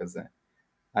whatever כזה,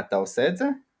 אתה עושה את זה?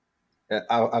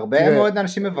 הרבה מאוד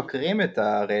אנשים מבקרים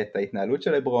את ההתנהלות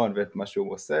של לברון, ואת מה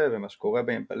שהוא עושה, ומה שקורה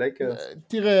בהם בלייקרס.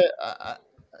 תראה,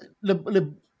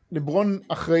 לברון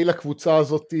אחראי לקבוצה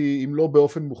הזאת, אם לא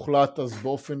באופן מוחלט, אז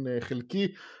באופן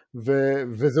חלקי,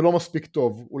 וזה לא מספיק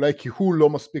טוב, אולי כי הוא לא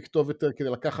מספיק טוב יותר כדי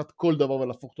לקחת כל דבר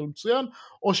ולהפוך אותו למצוין,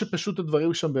 או שפשוט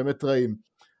הדברים שם באמת רעים.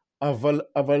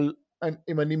 אבל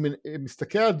אם אני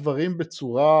מסתכל על הדברים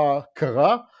בצורה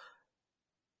קרה,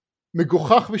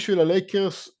 מגוחך בשביל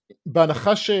הלייקרס,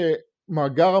 בהנחה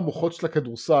שמאגר המוחות של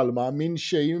הכדורסל מאמין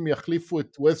שאם הם יחליפו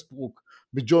את ווסטברוק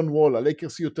בג'ון וול,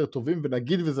 הלייקרס יהיו יותר טובים,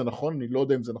 ונגיד וזה נכון, אני לא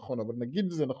יודע אם זה נכון, אבל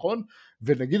נגיד וזה נכון,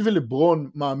 ונגיד ולברון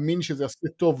מאמין שזה יעשה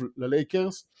טוב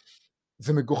ללייקרס,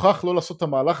 זה מגוחך לא לעשות את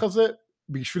המהלך הזה,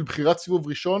 בשביל בחירת סיבוב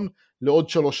ראשון לעוד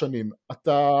 3 שנים.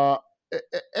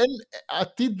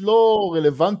 העתיד לא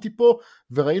רלוונטי פה,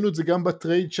 וראינו את זה גם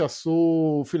בטרייד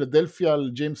שעשו פילדלפיה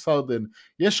על ג'יימס הרדן.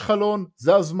 יש חלון,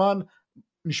 זה הזמן,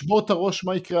 נשבור את הראש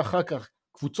מה יקרה אחר כך.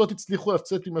 קבוצות הצליחו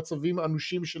לצאת ממצבים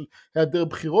אנושים של היעדר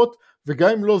בחירות, וגם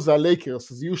אם לא, זה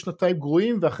הלייקרס, אז יהיו 2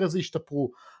 גרועים ואחרי זה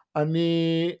ישתפרו.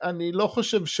 אני לא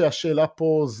חושב שהשאלה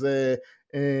פה זה,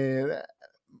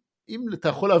 אם אתה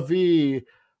יכול להביא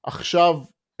עכשיו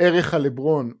ערך על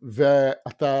לברון,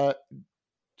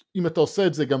 אם אתה עושה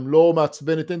את זה גם לא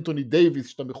מעצבן את אנטוני דייביס,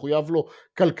 שאתה מחויב לו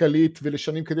כלכלית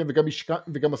ולשנים קדימה,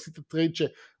 וגם עשית טרייד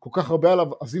שכל כך הרבה עליו,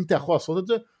 אז אם אתה יכול לעשות את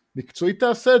זה, מקצועית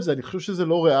תעשה את זה. אני חושב שזה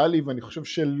לא ריאלי, ואני חושב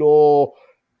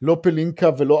שלא פלינקה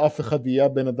ולא אף אחד יהיה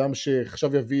בן אדם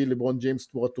שעכשיו יביא לברון ג'יימס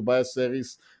תמורת טובייס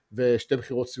האריס ושתי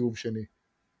בחירות סיבוב שני.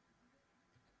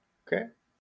 אוקיי.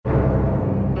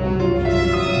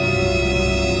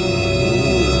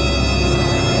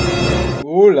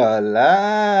 אוללה,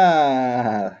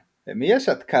 למי יש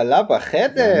התקלה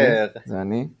בחדר? זה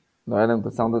אני. לא היה להם את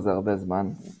הסאונד הזה הרבה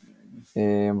זמן.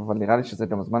 אבל נראה לי שזה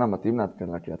גם הזמן המתאים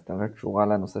להתקלה, כי התקלה קשורה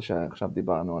לנושא שעכשיו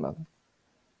דיברנו עליו.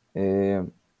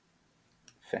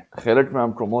 חלק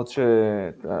מהמקומות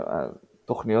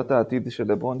תוכניות העתיד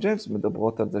של לברון ג'יימס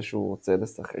מדברות על זה שהוא רוצה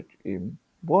לשחק עם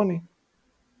ברוני,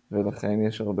 ולכן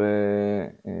יש הרבה,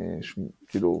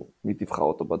 כאילו, מי תבחר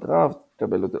אותו בדראפט,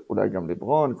 תקבל אולי גם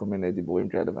לברון, כל מיני דיבורים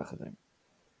כאלה ואחרים.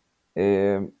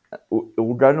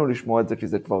 הורגלנו לשמוע את זה, כי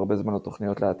זה כבר הרבה זמן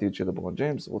התוכניות לעתיד של לברון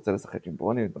ג'יימס, הוא רוצה לשחק עם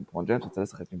ברוני, לברון ג'יימס רוצה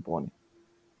לשחק עם ברוני.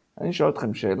 אני שואל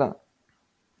אתכם שאלה,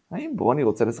 האם ברוני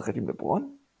רוצה לשחק עם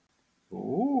לברון?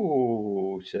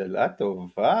 שאלה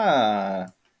טובה.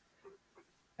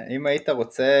 אם היית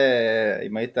רוצה,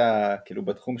 אם היית כאילו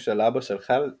בתחום של אבא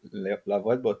שלך,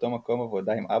 לעבוד באותו מקום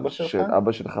עבודה עם אבא שלך? של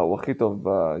אבא שלך הוא הכי טוב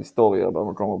בהיסטוריה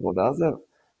במקום עבודה הזה,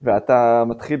 ואתה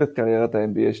מתחיל את קריירת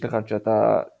ה-NBA שלך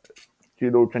כשאתה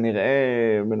כאילו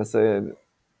כנראה מנסה...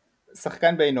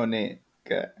 שחקן בינוני,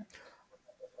 כן.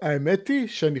 האמת היא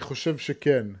שאני חושב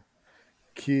שכן,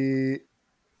 כי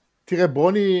תראה,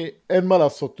 ברוני אין מה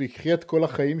לעשות, הוא יחיה את כל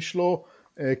החיים שלו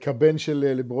כבן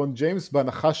של לברון ג'יימס,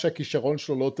 בהנחה שהכישרון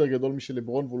שלו לא יותר גדול משל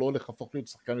לברון, והוא לא הולך להפוך להיות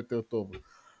שחקן יותר טוב.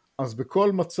 אז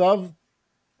בכל מצב,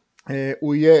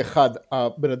 הוא יהיה אחד,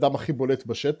 הבן אדם הכי בולט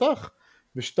בשטח,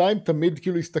 ושתיים, תמיד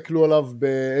כאילו יסתכלו עליו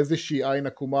באיזושהי עין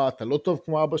עקומה, אתה לא טוב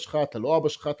כמו אבא שלך, אתה לא אבא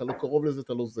שלך, אתה לא קרוב לזה,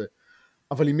 אתה לא זה.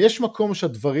 אבל אם יש מקום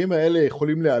שהדברים האלה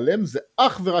יכולים להיעלם, זה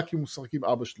אך ורק אם הוא שחק עם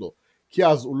אבא שלו. כי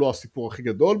אז הוא לא הסיפור הכי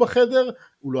גדול בחדר,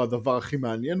 הוא לא הדבר הכי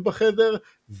מעניין בחדר,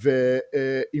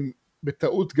 ואם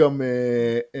בטעות גם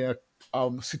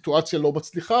הסיטואציה לא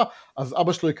מצליחה, אז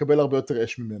אבא שלו יקבל הרבה יותר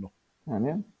אש ממנו.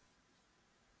 מעניין.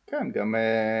 כן, גם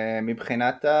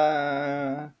מבחינת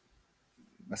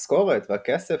המשכורת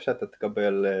והכסף שאתה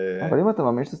תקבל. אבל אם אתה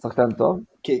מאמין שאתה שחקן טוב?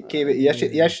 כי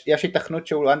יש התכנות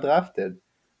שהוא undrafted.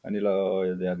 אני לא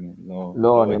יודע.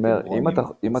 לא, אני אומר,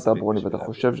 אם אתה ברוני ואתה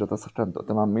חושב שאתה שחקן,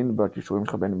 אתה מאמין בכישורים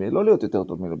שלך ב-NBA, לא להיות יותר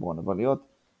טוב מלברון, אבל להיות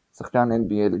שחקן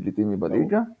NBA לגיטימי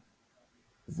בליגה,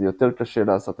 זה יותר קשה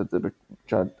לעשות את זה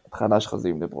כשהתחלה שלך זה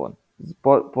עם לברון.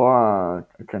 פה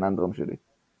הקננדרום שלי.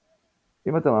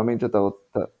 אם אתה מאמין שאתה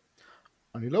רוצה...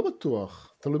 אני לא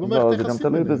בטוח. תלוי במערכת היחסים. זה גם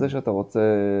תלוי בזה שאתה רוצה,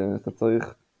 אתה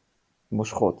צריך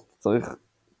מושכות, אתה צריך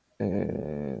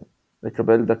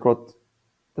לקבל דקות,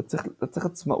 אתה צריך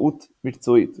עצמאות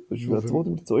מקצועית. בשביל עצמאות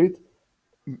מקצועית...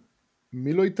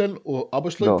 מי לא ייתן, או אבא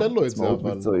שלו ייתן לו את זה, אבל...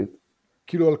 עצמאות מקצועית.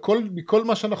 כאילו, מכל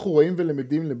מה שאנחנו רואים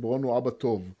ולמדים, לברון הוא אבא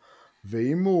טוב.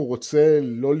 ואם הוא רוצה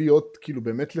לא להיות, כאילו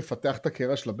באמת לפתח את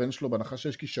הקריירה של הבן שלו, בהנחה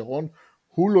שיש כישרון,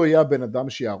 הוא לא יהיה הבן אדם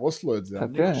שיהרוס לו את זה.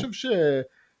 אני חושב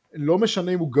שלא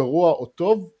משנה אם הוא גרוע או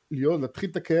טוב, להתחיל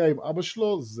את הקריירה עם אבא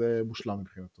שלו, זה מושלם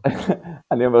מבחינתו.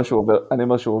 אני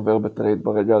אומר שהוא עובר בטרייד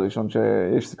ברגע הראשון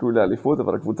שיש סיכוי לאליפות,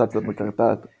 אבל הקבוצה קצת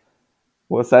מקרטעת.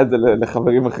 הוא עשה את זה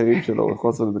לחברים אחרים שלו, הוא יכול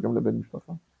לעשות את זה גם לבן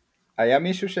משפחה. היה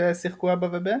מישהו ששיחקו אבא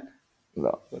ובן?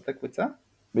 לא. באותה קבוצה?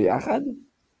 ביחד?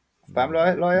 אף פעם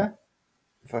לא היה?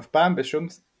 אף פעם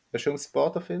בשום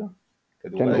ספורט אפילו? כן,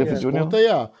 גריפי ג'וניור? ספורט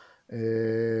היה.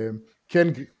 כן,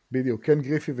 בדיוק, כן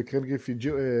גריפי וקרן גריפי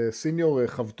סיניור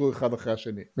חבטו אחד אחרי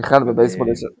השני. בכלל בבייסבול,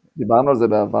 דיברנו על זה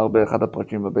בעבר באחד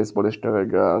הפרקים, בבייסבול יש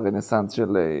כרגע רנסנס של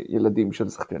ילדים של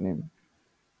שחקנים.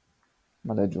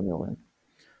 מלא ג'וניורים.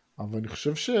 אבל אני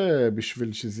חושב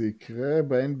שבשביל שזה יקרה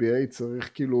ב-NBA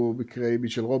צריך כאילו מקרה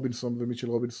מיטשל רובינסון ומיטשל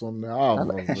רובינסון אהב.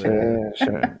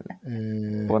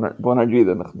 בוא נגיד,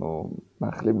 אנחנו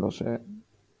מאחלים לו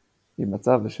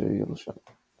שימצא ושיהיה לו שם.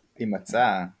 עם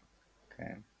מצע.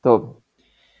 כן. טוב.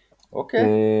 אוקיי.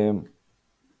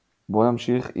 בואו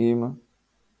נמשיך עם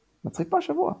מצחיק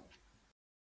מהשבוע.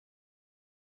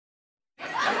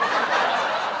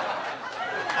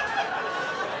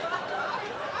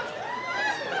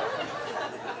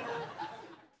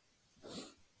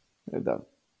 נהדר.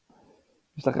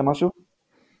 יש לכם משהו?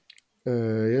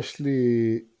 יש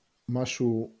לי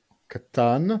משהו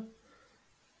קטן.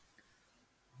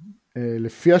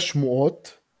 לפי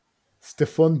השמועות,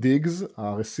 סטפון דיגס,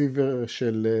 הרסיבר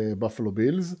של בפלו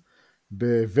בילס,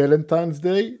 בוולנטיינס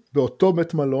דיי, באותו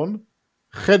בית מלון,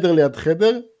 חדר ליד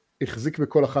חדר, החזיק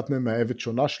בכל אחת מהם מאהבת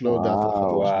שונה שלא יודעת אחת על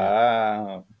השנייה.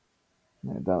 וואו.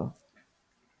 נהדר.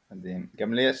 מדהים.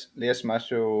 גם לי יש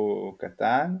משהו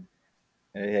קטן.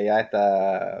 היה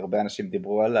הרבה אנשים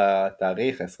דיברו על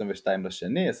התאריך, 22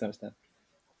 לשני, 22.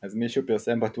 אז מישהו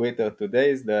פרסם בטוויטר,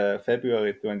 today is the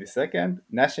February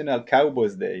 22nd, National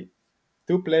Cowboys Day.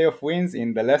 2 playoff wins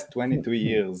in the last 22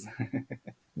 years.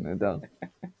 נהדר.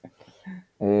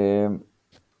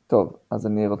 טוב, אז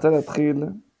אני רוצה להתחיל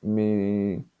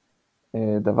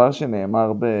מדבר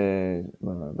שנאמר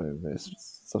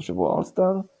בסוף שבוע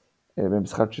אולסטאר,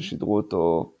 במשחק ששידרו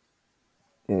אותו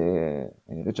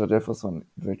ריצ'רד ג'פרסון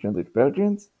וקנדריק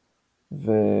פרג'ינס,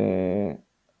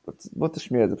 ובוא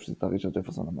תשמיע את זה פשוט, ריצ'רד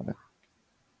ג'פרסון המלא.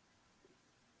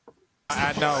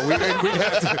 No, we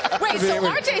have to. Wait, so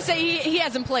RJ say he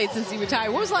hasn't played since he retired.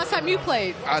 When was the last time you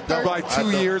played? Like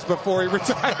 2 years before he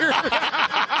retired.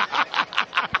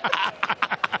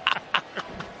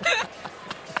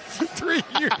 3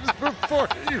 years before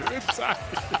he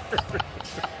retired.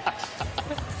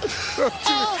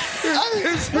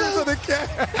 His heels on the cat.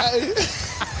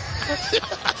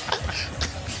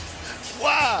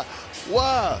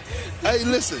 Wow. Hey,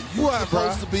 listen, you're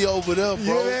supposed to be over there,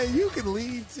 bro. Yeah, you can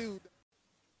leave too.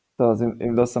 טוב, אז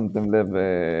אם לא שמתם לב,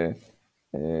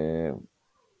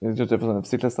 ריצ'רד ג'פרסון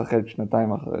הפסיק לשחק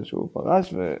 2 אחרי שהוא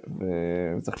פרש,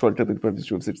 וצריך לשאול קרדיט פרדיס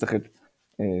שהוא הפסיק לשחק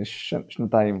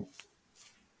 2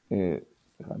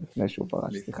 לפני שהוא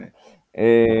פרש, סליחה.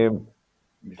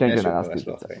 כן, הרסתי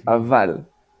את זה. אבל,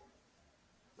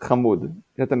 חמוד,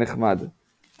 קטע נחמד.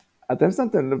 אתם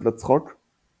שמתם לב לצחוק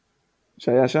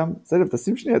שהיה שם? סלב,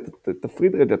 תשים שנייה,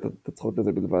 תפריד רגע את הצחוק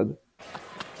לזה בלבד.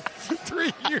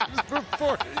 3 years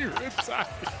before he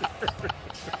retired.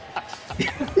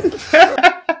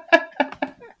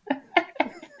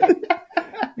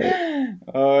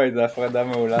 אוי, זו הפרדה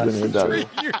מעולה. זה נהדר. 3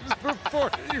 years before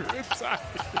he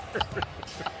retired.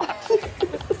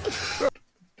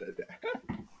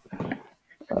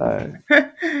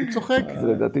 הוא צוחק. זה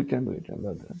לדעתי קנדריק, אני לא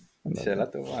יודע. שאלה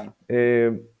טובה.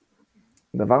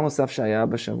 דבר נוסף שהיה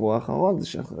בשבוע האחרון, זה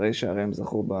שאחרי שהרי הם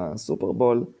זכו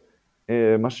בסופרבול,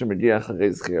 מה שמגיע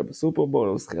אחרי זכייה בסופרבול,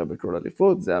 או זכייה בכל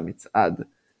אליפות, זה המצעד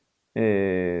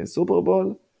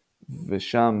סופרבול,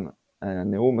 ושם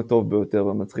הנאום הטוב ביותר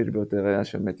והמצחיק ביותר היה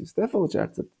של מתיו סטפורד, שהיה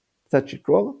קצת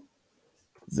שיקור.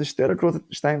 זה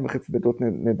 2.5 דקות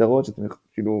נהדרות, שאתם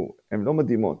כאילו, הן לא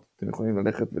מדהימות, אתם יכולים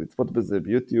ללכת ולצפות בזה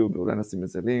ביוטיוב, ואולי נשים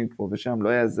איזה לינק, פה ושם, לא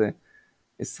היה איזה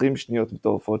 20 שניות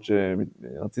מטורפות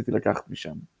שרציתי לקחת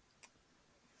משם.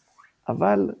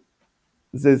 אבל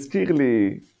זה הזכיר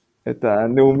לי את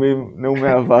נאומי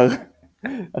העבר,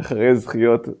 אחרי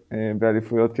זכיות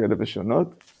באליפויות כאלה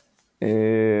ושונות,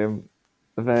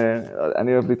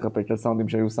 ואני אוהב להתרפק על סאונדים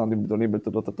שהיו סאונדים גדולים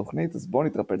בתולדות התוכנית, אז בואו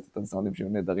נתרפק קצת על סאונדים שהיו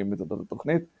נהדרים בתולדות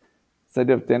התוכנית.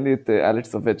 סיידב, תן לי את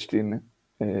אלכס אובצ'קין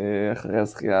אחרי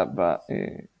הזכייה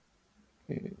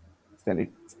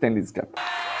בסטנליז קאפ.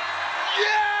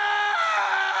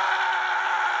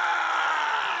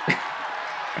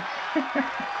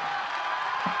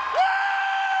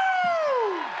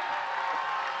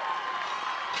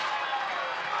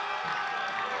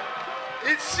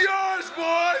 It's yours,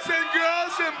 boys and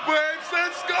girls and babes.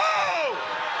 Let's go!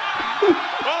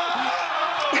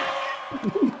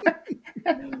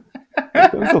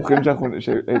 אתם זוכרים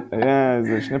שהיה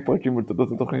איזה 2 פרקים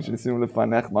בתולדות התוכנית שניסינו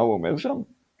לפענח מה הוא אומר שם?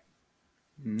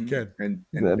 כן. And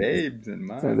babes and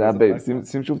מה? זה היה בייב,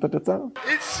 שים שוב את הקצר.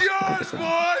 It's yours,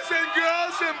 boys and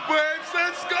girls and babes.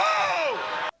 Let's go!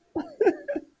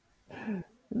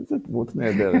 איזה דמות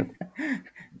נהדרת.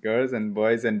 Girls and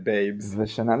boys and babes.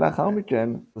 ושנה לאחר מכן,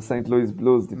 בסנט לואיס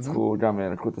בלוז ניצחו גם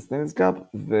לקחו את הסטנליס קאפ,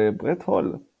 וברט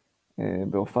הול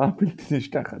בהופעה בלתי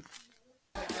נשכחת.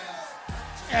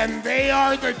 And they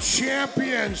are the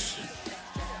champions.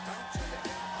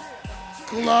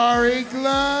 Glory,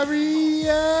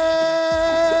 Gloria.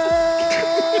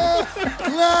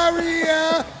 Gloria.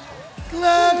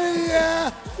 Gloria.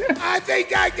 I think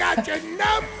I got your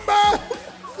number.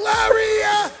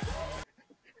 Gloria.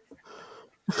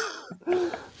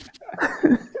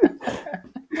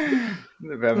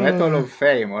 באמת all of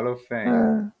fame, all of fame.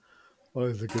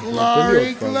 אוי, זה גדול.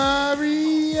 Glory,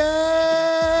 Gloria!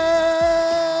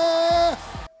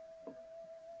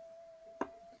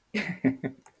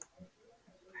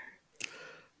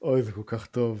 אוי, זה כל כך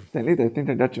טוב. תן לי, I think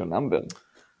I got your number.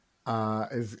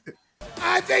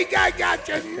 I think I got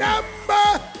your number!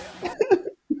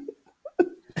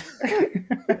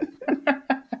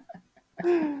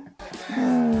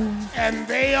 And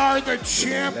they are the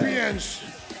champions.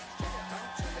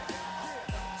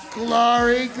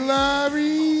 Glory,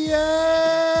 Gloria!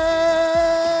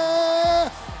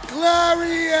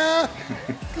 Gloria!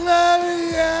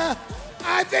 Gloria!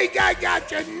 I think I got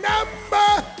your number!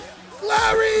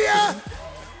 Gloria!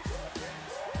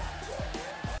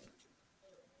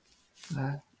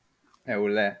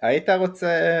 מעולה. היית רוצה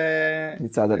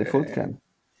מצעד אליפות, כן.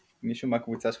 מישהו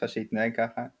מהקבוצה שלך שהתנהג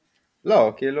ככה?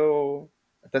 לא, כאילו,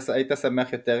 אתה היית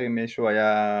שמח יותר אם מישהו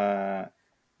היה...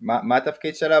 מה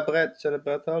התפקיד של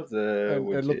ברט הול?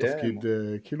 אין לו תפקיד,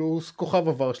 כאילו הוא כוכב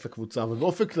עבר של הקבוצה, אבל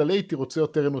באופן כללי הייתי רוצה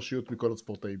יותר אנושיות מכל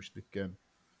הספורטאים שלי, כן.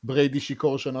 בריידי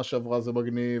שיקור שנה שעברה זה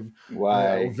מגניב,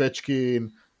 אובצ'קין,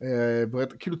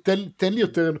 כאילו תן לי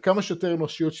יותר, כמה שיותר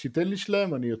אנושיות שתיתן לי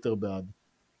שלהם, אני יותר בעד.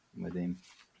 מדהים.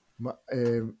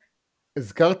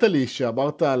 הזכרת לי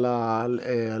שאמרת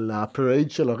על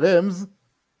הפרייד של הרמז,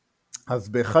 אז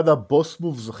באחד הבוס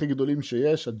מובס הכי גדולים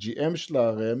שיש, ה-GM של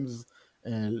הרמז,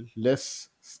 לס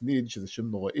סניד, שזה שם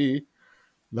נוראי,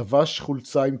 לבש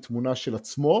חולצה עם תמונה של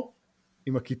עצמו,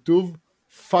 עם הכיתוב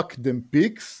fuck them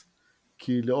pigs,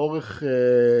 כי לאורך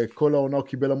כל העונה הוא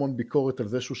קיבל המון ביקורת על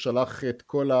זה שהוא שלח את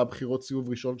כל הבחירות סיבוב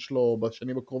ראשון שלו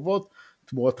בשנים הקרובות,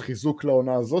 תמורת חיזוק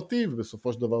לעונה הזאת,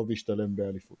 ובסופו של דבר זה השתלם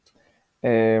באליפות.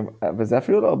 וזה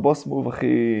אפילו לא הבוס מוב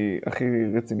הכי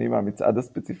רציני מהמצעד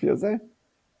הספציפי הזה,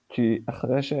 כי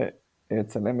אחרי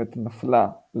שצלמת נפלה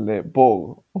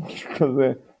לבור, או משהו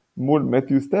כזה, מול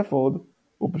מתיו סטפורד,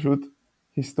 הוא פשוט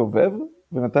הסתובב,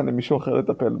 ונתן למישהו אחר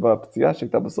לטפל בפציעה,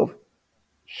 שהייתה בסוף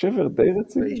שבר די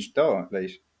רציני. לאשתו,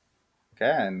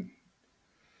 כן.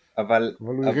 אבל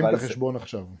הוא הרים את החשבון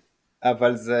עכשיו.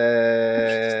 אבל זה...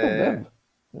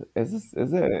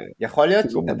 איזה... יכול להיות,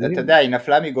 אתה יודע, היא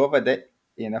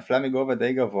נפלה מגובה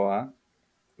די גבוה,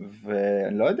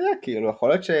 ואני לא יודע, כאילו, יכול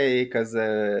להיות שהיא כזה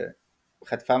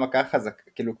חטפה מכה חזק,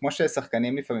 כאילו, כמו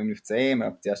ששחקנים לפעמים נפצעים,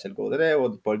 הפציעה של גורדון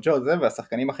היווארד, פול ג'ורג' זה,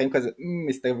 והשחקנים החיים כזה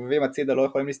מסתובבים הצידה, לא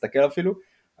יכולים להסתכל אפילו,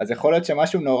 אז יכול להיות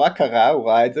שמשהו נורא קרה, הוא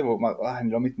ראה את זה, והוא אמר,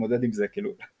 אני לא מתמודד עם זה,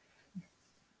 כאילו,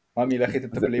 מה מלכי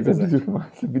תטפלי בזה?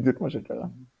 זה בדיוק מה שקרה.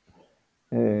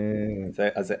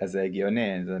 אז זה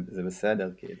הגיוני, זה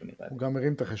בסדר, כאילו, נראה. הוא גם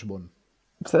הרים את החשבון.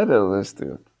 בסדר, זה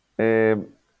שטויות.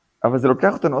 אבל זה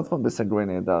לוקח אותנו עוד פעם בסגווי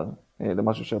נהדר,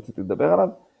 למשהו שרציתי לדבר עליו.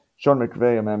 שון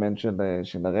מקוויי, המאמן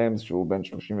של הרמז, שהוא בן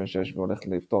 36 והולך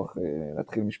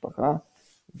להתחיל משפחה,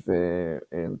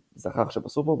 וזכה עכשיו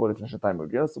בסופרבול, לפני שנתיים הוא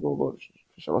הגיע לסופרבול,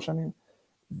 3 שנים,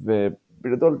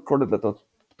 ובגדול כל הדלתות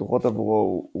פתוחות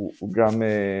עבורו, הוא גם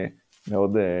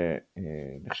מאוד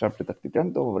נחשב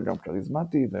לטקטיקן טוב, אבל גם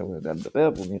קריזמטי, והוא יודע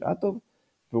לדבר, והוא נראה טוב,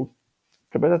 והוא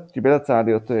קיבל הצעה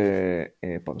להיות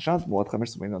פרשן, תמורת $15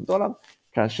 מיליון,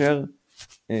 כאשר,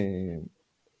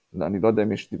 אני לא יודע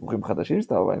אם יש דיווחים חדשים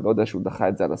סתם, אבל אני לא יודע שהוא דחה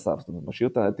את זה על הסף, זאת אומרת, משאיר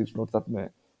את העתיד שלו קצת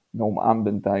מעומעם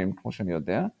בינתיים, כמו שאני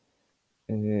יודע,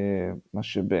 מה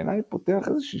שבעיניי פותח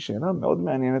איזושהי שאלה מאוד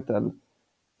מעניינת על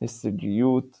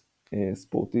הישגיות,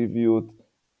 ספורטיביות,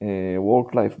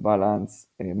 work-life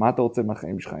balance, מה אתה רוצה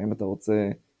מהחיים שלך, אם אתה רוצה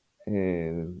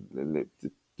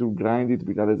to grind it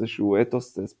בגלל איזשהו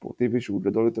אתוס ספורטיבי שהוא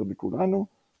גדול יותר מכולנו,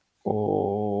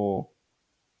 או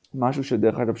משהו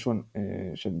שדרך אגב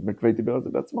שמקוויי דיבר על זה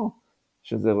בעצמו,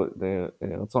 שזה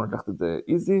רצון לקחת את זה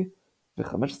איזי, $15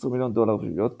 מיליון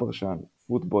בשביל להיות פרשן,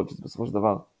 פוטבול, שזה בסופו של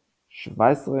דבר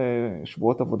 17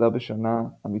 שבועות עבודה בשנה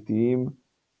אמיתיים,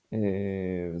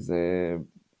 זה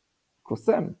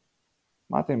קוסם.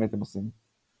 מה אתם עושים?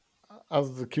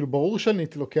 אז כאילו ברור שאני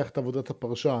הייתי לוקח את עבודת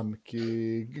הפרשן,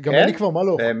 כי גם אין לי כבר מה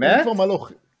להוכיח. באמת?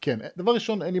 כן, דבר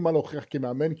ראשון, אין לי מה להוכיח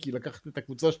כמאמן, כי לקחתי את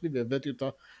הקבוצה שלי והבאתי אותה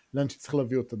לאן שצריך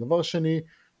להביא אותה. דבר שני,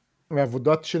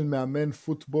 העבודת של מאמן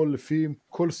פוטבול, לפי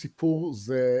כל סיפור,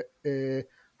 זה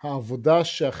העבודה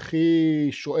שהכי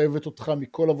שואבת אותך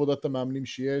מכל עבודת המאמנים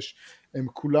שיש. הם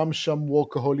כולם שם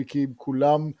וורקהוליקים,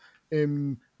 כולם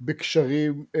הם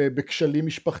בקשלים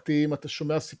משפחתיים. אתה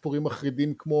שומע סיפורים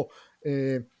מחרידים כמו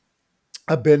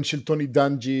הבן של טוני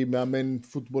דנג'י, מאמן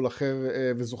פוטבול אחר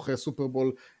וזוכה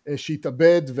סופרבול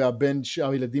שהתאבד,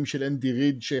 הילדים של אנדי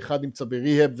ריד, שאחד נמצא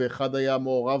בריהב ואחד היה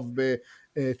מעורב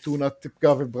בתאונת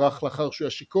פגע וברח לאחר שהוא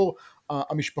היה שיכור.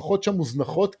 המשפחות שם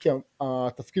מוזנחות כי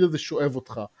התפקיד הזה שואב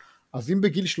אותך. אז אם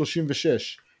בגיל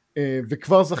 36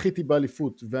 וכבר זכיתי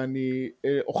באליפות, ואני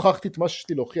הוכחתי את מה שיש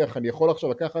לי להוכיח, אני יכול עכשיו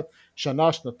לקחת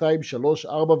שנה, שנתיים, 3,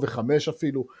 4 ו5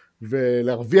 אפילו,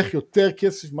 ולהרוויח יותר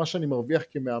כסף ממה שאני מרוויח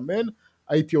כמאמן,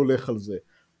 הייתי הולך על זה.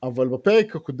 אבל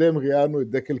בפרק הקודם ראיינו את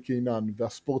דקל קינן,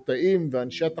 והספורטאים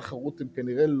ואנשי התחרות הם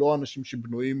כנראה לא אנשים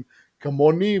שבנויים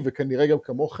כמוני, וכנראה גם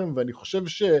כמוכם, ואני חושב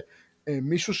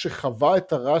שמישהו שחווה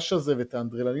את הרעש הזה ואת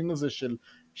האנדרלנין הזה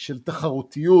של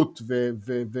תחרותיות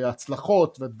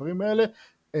והצלחות והדברים האלה,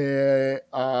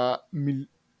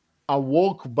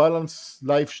 ה-work balance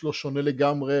life שלו שונה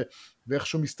לגמרי, ואיך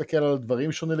שהוא מסתכל על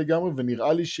הדברים שונה לגמרי,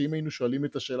 ונראה לי שאם היינו שואלים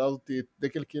את השאלה הזאת את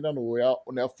דקל קינן, הוא היה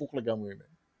עונה הפוך לגמרי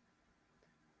ממנו.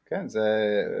 כן, זה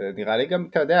נראה לי גם,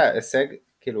 אתה יודע, הישג,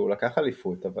 כאילו, הוא לקח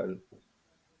אליפות, אבל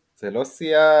זה לא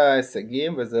שיא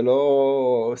ההישגים, וזה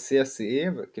לא שיא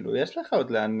השיאים, כאילו, יש לך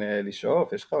עוד לאן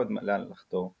לשאוף, יש לך עוד לאן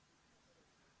לחתור.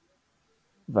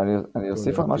 ואני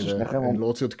אוסיף על מה ששניכם... אני לא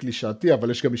רוצה להיות קלישאתי,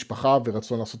 אבל יש גם משפחה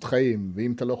ורצון לעשות חיים,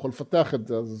 ואם אתה לא יכול לפתח את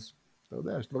זה, אז אתה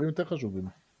יודע, יש דברים יותר חשובים.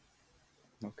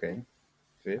 אוקיי.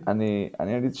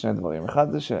 אני אגיד שני דברים.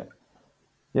 אחד זה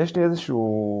שיש לי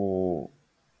איזשהו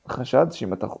חשד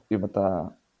שאם אתה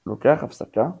לוקח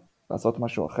הפסקה, לעשות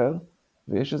משהו אחר,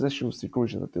 ויש איזשהו סיכוי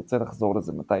שאתה תרצה לחזור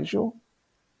לזה מתישהו,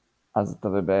 אז אתה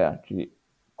בבעיה, כי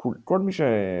כל מי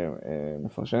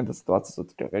שמפרשן את הסיטואציה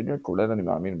הזאת כרגע, כולל אני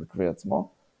מאמין מקוויי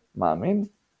עצמו, מאמין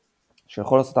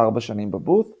שיכול לעשות 4 שנים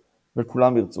בבוט,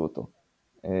 וכולם ירצו אותו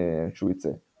כשהוא יצא.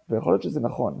 ויכול להיות שזה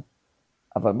נכון.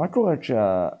 אבל מה קורה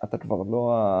כשאתה כבר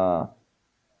לא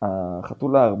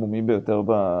החתול הערמומי ביותר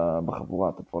בחבורה,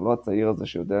 אתה כבר לא הצעיר הזה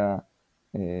שיודע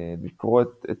לקרוא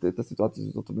את הסיטואציה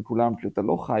הזאת מכולם, כי אתה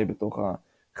לא חי בתוך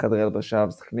החדרי הלבשה,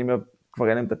 ושחקנים כבר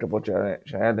אין להם את הכבוד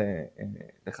שהיה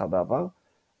לך בעבר.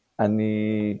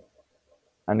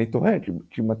 אני תוהה,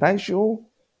 כי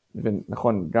מתישהו,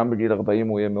 ונכון, גם בגיל 40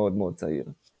 הוא יהיה מאוד מאוד צעיר,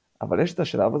 אבל יש את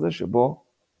השלב הזה שבו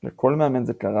לכל מאמן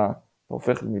זה קרה, אתה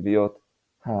הופך להיות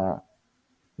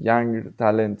ה-young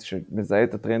talent שמזהה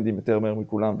את הטרנדים יותר מהר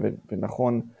מכולם,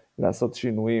 ונכון לעשות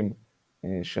שינויים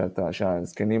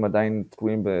שהזקנים עדיין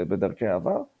תקועים בדרכי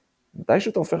העבר,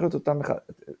 מתישהו אתה הופך להיות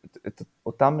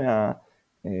אותם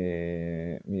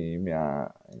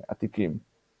מהעתיקים.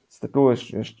 תסתכלו,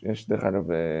 יש דרך אגב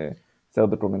סרט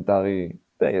דוקומנטרי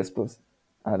ב-S+,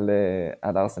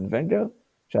 על ארסן ונגר,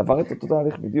 שעבר את אותו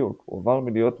תהליך בדיוק. הוא עבר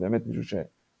מלהיות באמת מישהו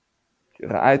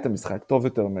שראה את המשחק טוב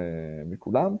יותר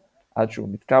מכולם, עד שהוא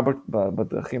נתקע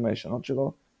בדרכים הישנות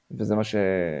שלו, וזה מה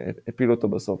שהפיל אותו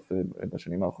בסוף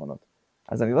בשנים האחרונות.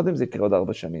 אז אני לא יודע אם זה יקרה עוד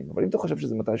 4 שנים, אבל אם אתה חושב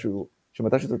שמתישהו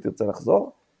אתה תרצה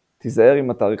לחזור, תיזהר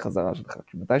עם התאריך חזרה שלך,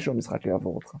 כי מתישהו המשחק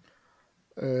יעבור אותך.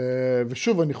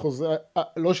 ושוב, אני חוזר,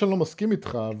 לא שאני לא מסכים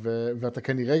איתך, ואתה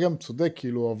כנראה גם צודק,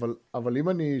 כאילו, אבל אם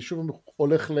אני שוב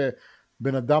הולך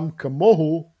לבן אדם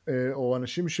כמוהו, או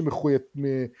אנשים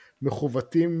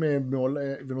שמחוותים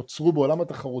ונוצרו בעולם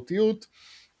התחרותיות,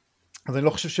 אז אני לא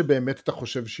חושב שבאמת אתה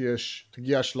חושב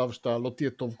תגיע השלב שאתה לא תהיה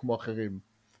טוב כמו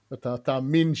אחרים. אתה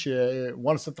תאמין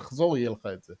ש-once אתה תחזור יהיה לך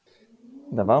את זה.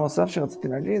 דבר נוסף שרציתי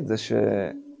להגיד זה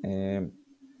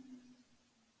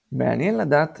מעניין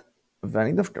לדעת,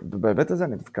 ואני דווקא, בהיבט הזה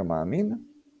אני דווקא מאמין,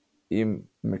 אם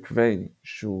מקוויי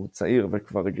שהוא צעיר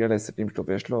וכבר הגיע להישגים שלו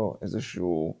ויש לו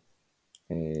איזשהו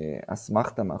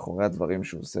אסמכתה מאחורי הדברים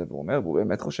שהוא עושה והוא אומר, והוא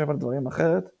באמת חושב על דברים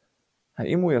אחרת,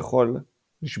 האם הוא יכול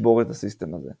לשבור את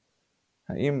הסיסטם הזה?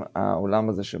 האם העולם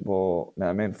הזה שבו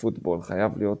מאמן פוטבול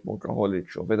חייב להיות מורקהוליק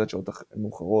שעובד עד שעות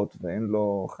מאוחרות ואין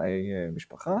לו חיי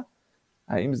משפחה,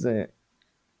 האם זה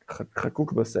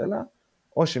חקוק בסלע,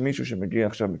 או שמישהו שמגיע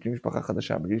עכשיו מקים משפחה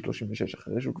חדשה בגיל 36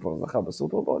 אחרי שהוא כבר זכה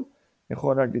בסופרבול,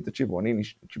 יכול להגיד, תקשיבו, אני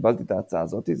קיבלתי את ההצעה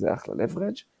הזאת, זה אחלה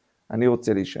לברג', אני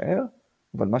רוצה להישאר,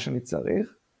 אבל מה שאני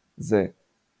צריך זה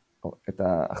את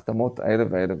ההחתמות האלה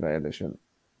והאלה והאלה של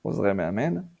עוזרי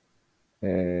מאמן,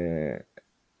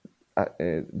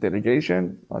 דליגיישן,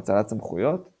 הצלת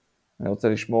סמכויות, אני רוצה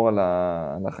לשמור על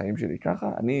החיים שלי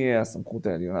ככה, אני אהיה הסמכות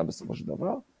העליונה בסופו של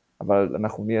דבר, אבל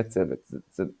אנחנו נהיה צוות.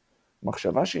 זה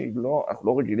מחשבה שאנחנו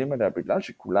לא רגילים אליה בגלל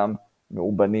שכולם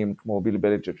מאובנים כמו ביל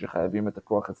בליצ'ק שחייבים את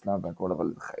הכוח אצלם והכל,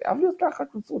 אבל חייב להיות ככה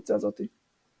הקונסטרוקציה הזאת.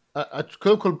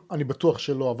 קודם כל אני בטוח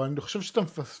שלא, אבל אני חושב שאתה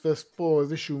מפספס פה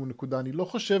איזשהו נקודה, אני לא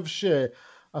חושב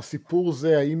שהסיפור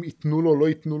זה האם ייתנו לו או לא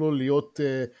ייתנו לו להיות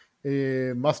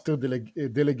מאסטר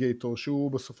דלגייטור,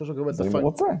 שהוא בסופו של דבר... זה אם הוא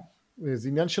רוצה. זה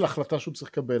עניין של החלטה שהוא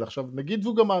צריך לקבל. עכשיו, נגיד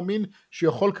והוא גם מאמין שהוא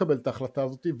יכול לקבל את ההחלטה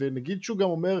הזאת, ונגיד שהוא גם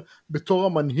אומר בתור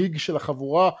המנהיג של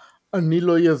החבורה, אני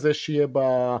לא אהיה זה שיהיה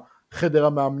בחדר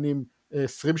המאמנים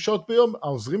 20 שעות ביום,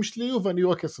 העוזרים שלי יהיו ואני יהיו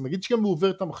רק 10. נגיד שגם הוא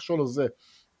עובר את המכשול הזה.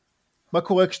 מה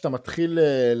קורה כשאתה מתחיל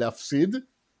להפסיד,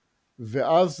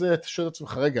 ואז אתה שואל את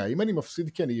עצמך, רגע, אם אני מפסיד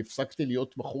כי אני הפסקתי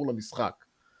להיות בחור למשחק,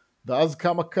 ואז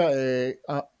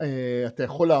אתה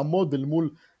יכול לעמוד אל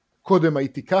מול, קודם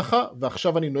הייתי ככה,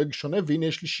 ועכשיו אני נוהג שונה, והנה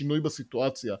יש לי שינוי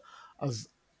בסיטואציה. אז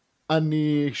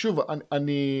אני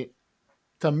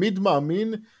תמיד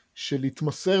מאמין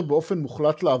שלהתמסר באופן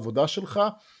מוחלט לעבודה שלך,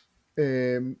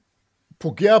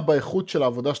 פוגע באיכות של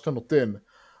העבודה שאתה נותן.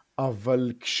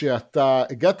 אבל כשאתה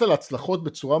הגעת להצלחות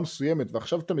בצורה מסוימת,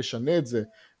 ועכשיו אתה משנה את זה,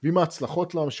 ואם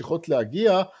ההצלחות לא ממשיכות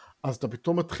להגיע, אז אתה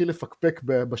פתאום מתחיל לפקפק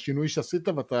בשינוי שעשית,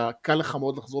 ואתה קל לך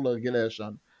מאוד לחזור להרגל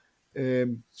הישן.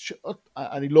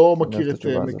 אני לא מכיר את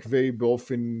מקוויי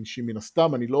באופן אישי מן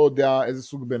הסתם, אני לא יודע איזה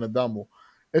סוג בן אדם הוא.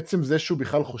 עצם זה שהוא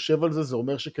בכלל חושב על זה, זה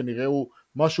אומר שכנראה הוא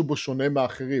משהו בו שונה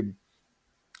מאחרים.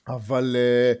 אבל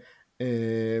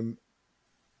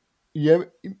יהיה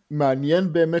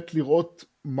מעניין באמת לראות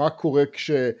מה קורה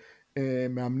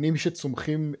כשמאמנים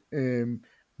שצומחים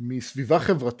מסביבה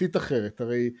חברתית אחרת.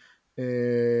 הרי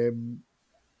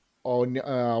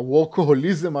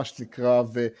הוורקוהוליזם מה שנקרא,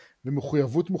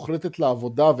 ומחויבות מוחלטת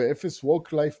לעבודה, ואפס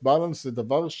work-life balance, זה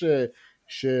דבר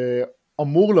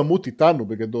שאמור למות איתנו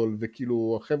בגדול,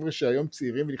 וכאילו החבר'ה שהיום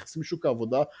צעירים ונכנסים לשוק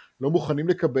העבודה, לא מוכנים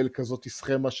לקבל כזאת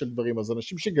סכמה של דברים. אז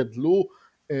אנשים שגדלו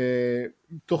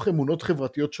תוך אמונות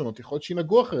חברתיות שונות, יכול להיות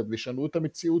שינהגו אחרת, וישנו את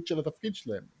המציאות של התפקיד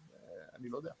שלהם. אני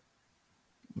לא יודע.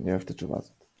 אני אוהב את התשובה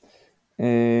הזאת.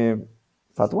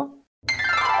 פאטווה?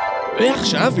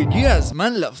 ועכשיו הגיע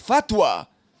הזמן לפאטווה.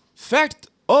 Fact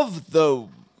of the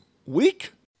week?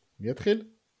 אני אתחיל?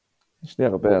 יש לי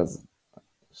הרבה אז.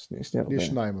 יש לי הרבה. לי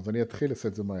שניים, אז אני אתחיל לעשות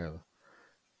את זה מהר.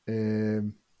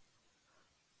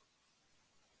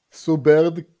 סו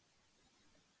ברד,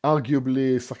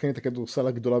 ארגיובלי שחקנית הכדורסל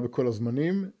הגדולה בכל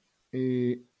הזמנים,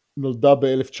 היא נולדה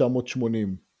ב-1980.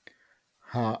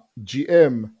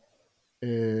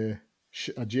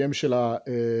 ה-GM שלה,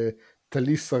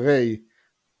 טליסה ריי,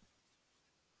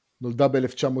 נולדה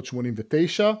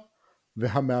ב-1989,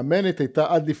 והמאמנת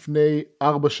הייתה עד לפני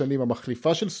 4 שנים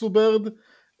המחליפה של סו ברד,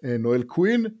 נואל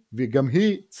קווין, וגם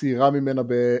היא צעירה ממנה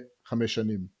ב5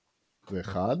 שנים. זה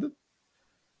אחד.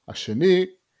 השני,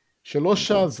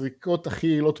 3 הזריקות הכי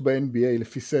יעילות ב-NBA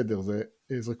לפי סדר, זה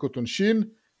זריקות עונשין,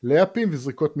 לאפים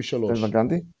וזריקות משלוש. סטן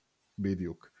וגנדי?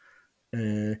 בדיוק.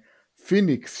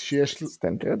 פיניקס שיש...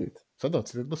 סטן קרדיט. בסדר,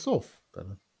 צילת בסוף.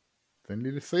 תן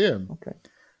לי לסיים. אוקיי.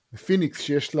 פיניקס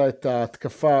שיש לה את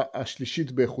ההתקפה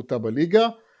השלישית באיכותה בליגה,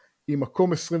 היא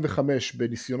מקום 25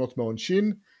 בניסיונות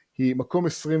מהעונשין, היא מקום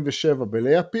 27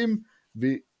 בלייפים,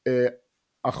 והיא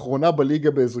האחרונה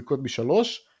בליגה בזריקות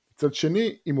משלוש, מצד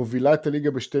שני היא מובילה את הליגה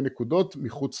ב2 נקודות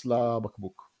מחוץ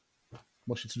לבקבוק.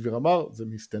 כמו שצביר אמר, זה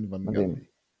מסטן ון גנדי.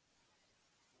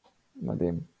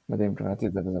 מדהים, קראתי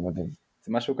את זה וזה מדהים.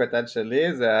 זה משהו קטן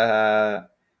שלי, זה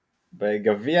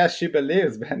בגביע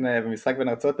שיבליבס, במשחק בין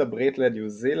ארצות הברית לניו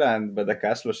זילנד,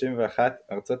 בדקה 31,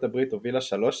 ארצות הברית הובילה 3-0,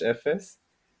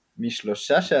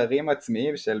 מ3 שערים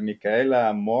עצמיים של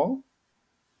מיקאלה מור.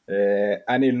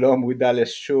 אני לא מודע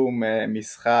לשום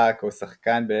משחק או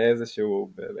שחקן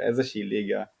באיזושהי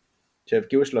ליגה,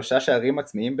 שהבקיעו 3 שערים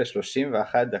עצמיים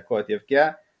ב31 דקות, היא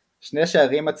הבקיעה 2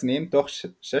 שערים עצמיים תוך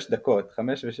 6 דקות,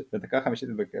 בדקה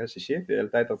 50 ובדקה 60, היא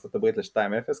העלתה את ארצות הברית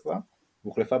ל-2-0 כבר,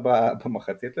 והוחלפה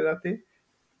במחצית לדעתי.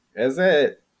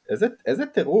 איזה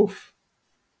טירוף,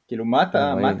 כאילו מה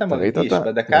אתה מרגיש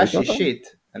בדקה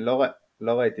השישית? אני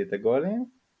לא ראיתי את הגולים.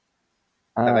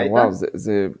 וואו,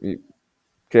 זה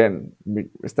כן,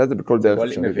 עשתה את זה בכל דרך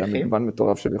אפשרית, מגוון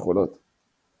מטורף של יכולות.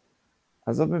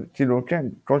 אז כאילו כן,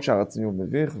 כל שער עצמי הוא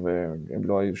מביך, והם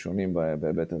לא היו שונים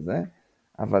בהיבט הזה,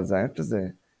 אבל זה היה כזה,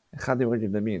 אחד עם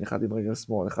רגל ימין, אחד עם רגל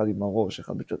שמאל, אחד עם הראש,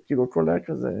 אחד בצד, כאילו כל היה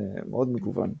כזה מאוד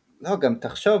מגוון. לא, גם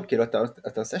תחשוב, כאילו אתה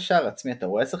עושה שער עצמי, אתה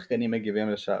רואה שחקנים מגיבים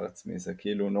לשער עצמי, זה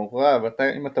כאילו נורא,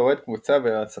 ואם אתה רואה את קבוצה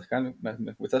והשחקן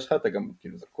מהקבוצה שלך, אתה גם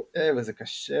כאילו זה כואב וזה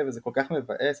קשה וזה כל כך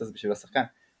מבאס, אז בשביל השחקן.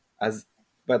 אז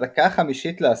בדקה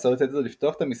החמישית לעשות את זה,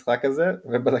 לפתוח את המשחק הזה,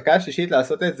 ובדקה השישית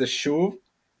לעשות את זה שוב,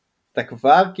 אתה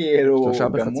כבר כאילו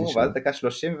גמור, ואז דקה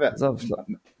 30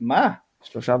 מה?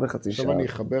 3 בחצי שעה.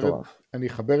 אני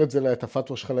אחבר את זה את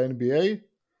הפאטווה שלך ל-NBA,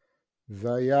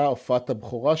 זה היה הופעת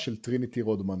הבכורה של טריניטי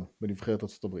רודמן בנבחרת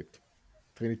ארצות הברית.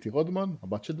 טריניטי רודמן,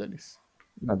 הבת של דניס.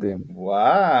 מדהים.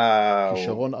 וואו.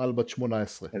 כישרון על בת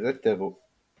 18. איזה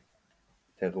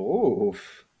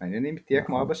טירוף. מעניין אם תהיה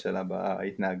כמו אבא שלה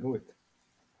בהתנהגות.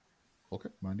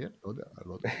 אוקיי, מעניין, לא יודע.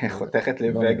 חותכת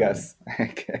לווגאס.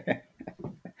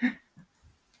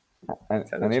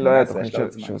 אני לא יודע תוכנית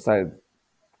שעושה את זה.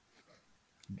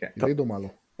 היא דומה לו.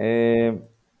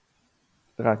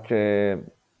 רק,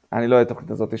 אני לא יודע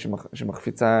תוכנית הזאת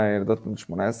שמחפיצה ילדות בן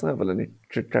 18, אבל אני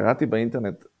כשקראתי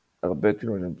באינטרנט הרבה,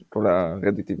 כאילו, כל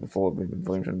הרדיטים ופורומים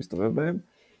ודברים שאני מסתובב בהם,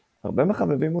 הרבה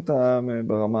מחבבים אותה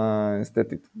ברמה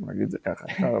אסתטית, נגיד זה ככה,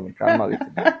 אבל קהל מעריץ.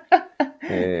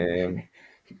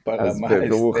 ברמה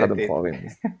והוא אחד האסתטית. המכוערים.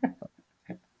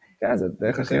 כן, זה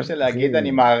דרך אני חושב שלהגיד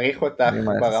אני מעריך אותך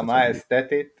ברמה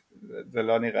האסתטית, זה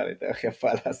לא נראה לי דרך יפה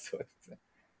לעשות את זה.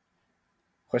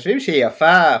 חושבים שהיא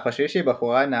יפה, חושבים שהיא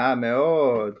בחורה נאה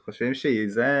מאוד, חושבים שהיא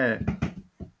זה...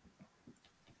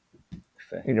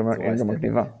 היא גם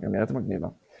מגניבה, גם נראית מגניבה.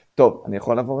 טוב, אני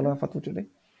יכול לעבור לפאטוות שלי?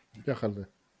 כך על זה.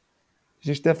 יש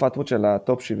לי שתי פאטוות של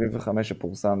הטופ 75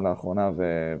 שפורסם לאחרונה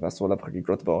ועשו עליו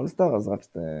חגיגות באולסטאר, אז רק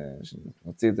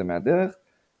שנוציא את זה מהדרך.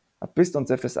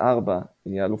 הפיסטונס 04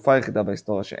 היא האלופה היחידה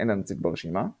בהיסטוריה שאין לה נציג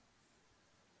ברשימה,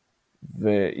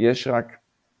 ויש רק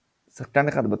שחקן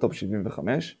אחד בטופ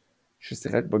 75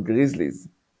 ששיחק בגריזליז.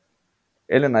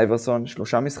 אלן אייברסון,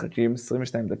 3 משחקים,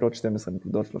 22 דקות, 12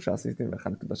 נקודות, 3 אסיסטים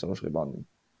ו1.3 ריבאונדים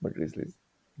בגריזליז.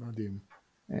 מדהים.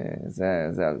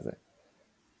 זה על זה.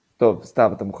 טוב,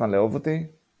 סתיו, אתה מוכן לאהוב אותי?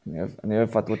 אני אוהב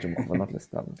פאטוות שמוכוונות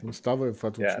לסתיו. סתיו אוהב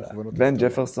פאטוות שמוכוונות בן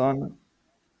ג'פרסון,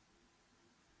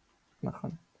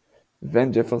 נכון.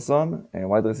 בן ג'פרסון,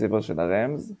 ווייד רסיבר של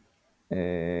הרמז,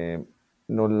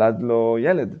 נולד לו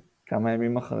ילד כמה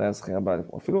ימים אחרי הזכייה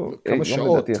באליפות, אפילו כמה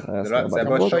שעות. זה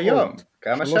באותו יום.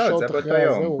 כמה שעות, זה באותו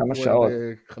יום.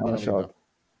 כמה שעות.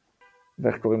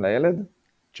 ואיך קוראים לילד?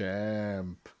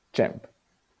 צ'אמפ.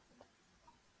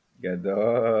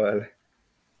 גדול.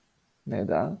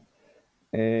 נהדר.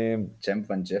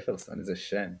 צ'אמפ ון ג'פרסון, איזה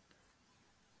שם.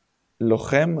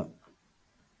 לוחם,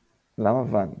 למה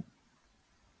ון?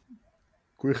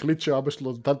 הוא החליט שאבא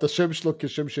שלו נתן את השם שלו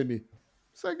כשם שני.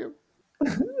 בסדר.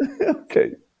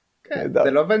 אוקיי.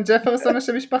 זה לא ון ג'פרסון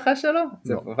השם משפחה שלו?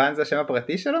 ון זה השם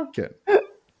הפרטי שלו? כן.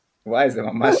 וואי, זה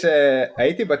ממש...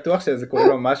 הייתי בטוח שזה קוראים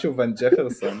לו משהו ון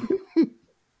ג'פרסון.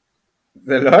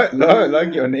 זה לא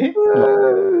הגיוני?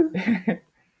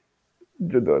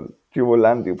 גדול. כי הוא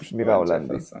הולנדי, הוא פשוט נראה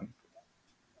הולנדי.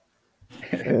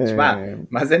 תשמע,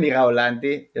 מה זה נראה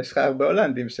הולנדי? יש לך הרבה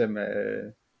הולנדים שהם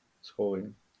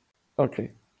שחורים. אוקיי.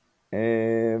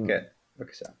 כן,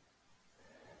 בבקשה.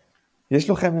 יש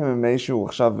לוחם MMA שהוא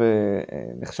עכשיו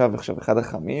נחשב אחד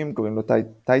החמים, קוראים לו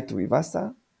טייטו איבאסה,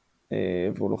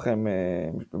 והוא לוחם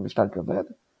במשקל כבד,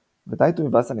 וטייטו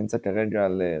איבאסה נמצא כרגע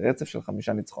על רצף של 5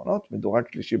 ניצחונות, מדורג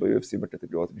שלישי ב-UFC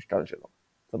בקטגוריות משקל שלו.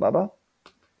 סבבה?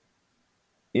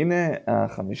 הנה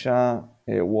 5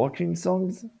 walking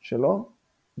songs שלו,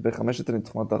 ו5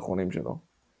 הניצחונות האחרונים שלו.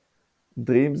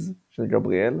 Dreams של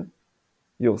גבריאל,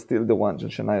 You're Still the One של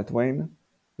שניה טוויין,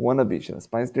 Wannabe של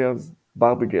הספייס גרלס,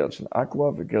 ברבי גרל של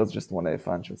אקווה, וגרלס Just Wanna Have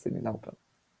Fun של סיני לאופר.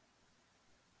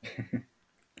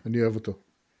 אני אוהב אותו.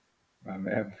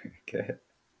 מהמם, כן.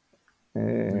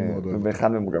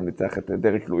 ובאחד מהם הוא גם ניצח את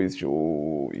דריק לואיז,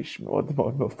 שהוא איש מאוד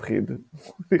מאוד מפחיד.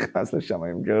 הוא נכנס לשם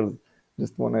עם גרלס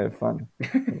Just Wanna Have Fun.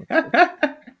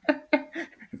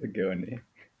 זה גאוני.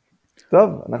 טוב,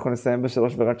 אנחנו נסיים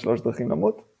בשלוש ורק 3 דרכים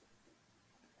למות.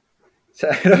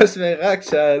 3 ורק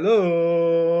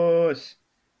 3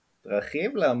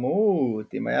 דרכים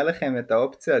למות. אם היה לכם את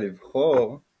האופציה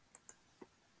לבחור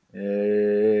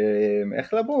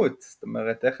איך למות, זאת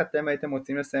אומרת איך אתם הייתם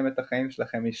רוצים לסיים את החיים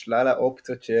שלכם משלל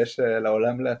האופציות שיש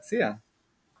לעולם להציע,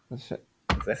 אז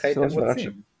איך הייתם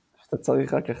רוצים? שאתה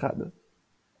צריך רק אחד.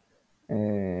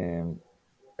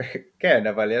 כן,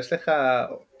 אבל יש לך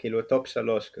כאילו טופ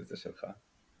 3 כזה שלך.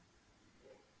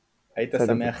 היית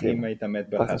שמח אם היית מת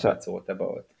באחת מהצורות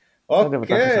הבאות.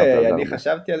 אוקיי, אני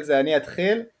חשבתי על זה, אני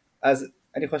אתחיל. אז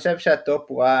אני חושב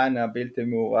שהטופ 1 הבלתי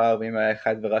מעורר, ואם היה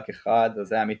אחד ורק אחד, אז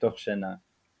זה היה מתוך שינה.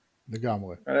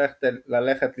 לגמרי.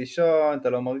 ללכת לישון, אתה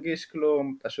לא מרגיש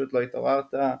כלום, פשוט לא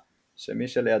התעוררת, שמי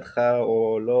שלידך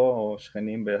או לא, או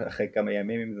שכנים אחרי כמה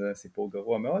ימים, אם זה סיפור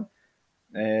גרוע מאוד,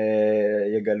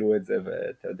 יגלו את זה,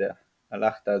 ואתה יודע,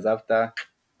 הלכת, עזבת,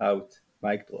 אאוט,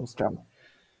 מייק דרופ.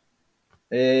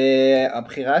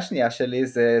 הבחירה השנייה שלי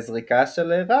זה זריקה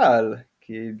של רעל,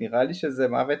 כי נראה לי שזה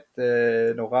מוות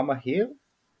נורא מהיר,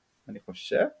 אני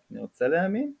חושב, אני רוצה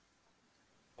להאמין,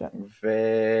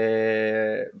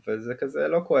 וזה כזה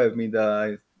לא כואב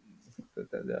מדי,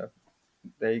 אתה יודע,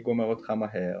 די גומר אותך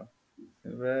מהר,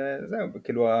 וזהו,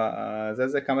 כאילו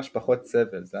זה כמה שפחות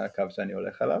סבל, זה הקו שאני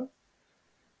הולך עליו.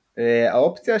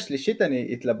 האופציה השלישית,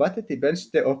 אני התלבטתי בין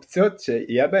 2 אופציות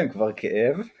שיהיה בהן כבר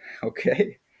כאב,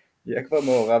 אוקיי? יהיה כבר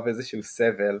מעורב איזשהו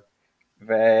סבל,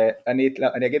 ואני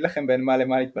אגיד לכם בין מה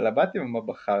למה התלבטתי ומה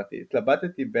בחרתי.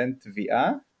 התלבטתי בין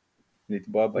תביעה,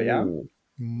 לטבוע בים.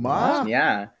 מה?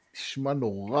 שנייה. תשמע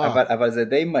נורא. אבל זה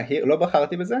די מהיר, לא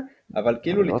בחרתי בזה, אבל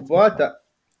כאילו לטבוע אתה...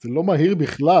 זה לא מהיר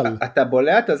בכלל. אתה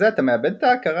בולע את זה, אתה מאבד את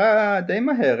ההכרה די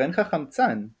מהר, אין לך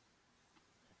חמצן.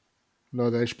 לא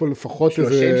יודע, יש פה לפחות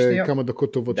איזה כמה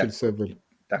דקות טובות של סבל.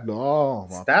 לא,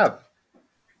 סתיו.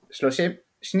 30,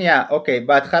 שנייה, אוקיי,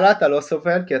 בהתחלה אתה לא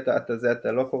סובל, כי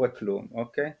אתה לא קורא כלום,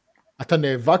 אוקיי? אתה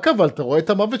נאבק אבל, אתה רואה את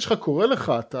המוות שלך קורה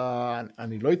לך,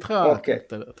 אני לא איתך, אוקיי.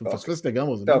 אתה מפספס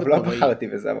לגמרי, זה טוב, מוות לא נוראי. בחרתי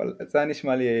בזה, אבל זה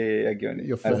נשמע לי הגיוני.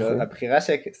 יפה. אז הבחירה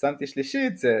ששמתי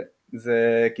שלישית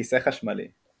זה כיסא חשמלי.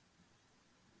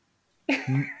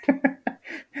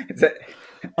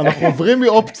 אנחנו עוברים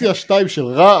מאופציה 2 של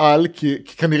רעל, כי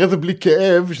כנראה זה בלי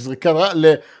כאב, שזריקה רעל,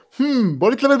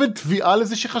 בוא נתלמד בין תביעה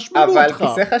לזה שחשמלו אותך. אבל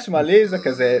כיסא חשמלי זה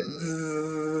כזה,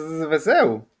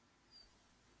 וזהו.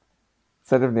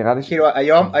 סגב נראה לי כאילו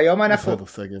היום אנחנו,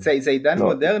 בסדר, זה עידן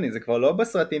מודרני, זה כבר לא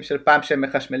בסרטים של פעם שהם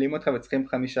מחשמלים אותך וצריכים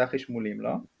 5 חשמולים,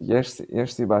 לא?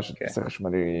 יש סיבה שכיסא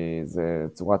חשמלי זה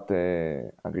צורת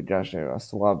הריגה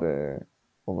שאסורה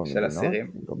ברוב המדינות. של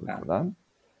אסירים.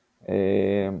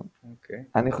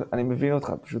 אני מבין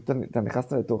אותך, פשוט אתה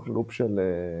נכנסת לתוך לופ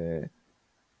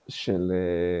של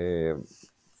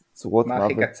צורות מוות. מה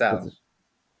הכי קצר?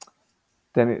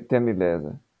 תן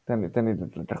לי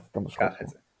לקחת את המשכות. קח את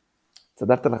זה.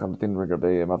 צדקת לחלוטין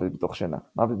לגבי מוות בתוך שינה.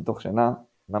 מוות בתוך שינה,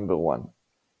 נאמבר 1.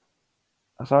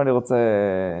 עכשיו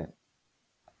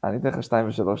אני אתן לך 2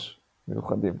 ו3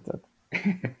 מיוחדים קצת.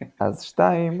 אז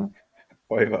 2,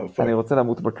 אני רוצה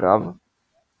למות בקרב.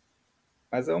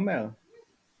 מה זה אומר?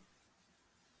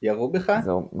 ירו בך?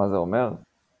 מה זה אומר?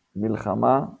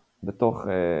 מלחמה בתוך,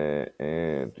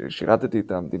 שירתתי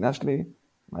את המדינה שלי,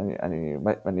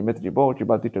 אני מת גיבור,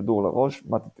 קיבלתי כדור לראש,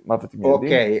 מוות מיידי.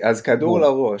 אוקיי, אז כדור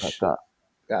לראש.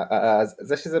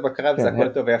 זה שזה בקרב זה הכל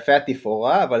טוב ויפה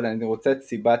התפאורה, אבל אני רוצה את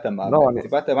סיבת המוות.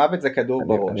 סיבת המוות זה כדור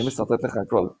בראש. אני מסרטט לך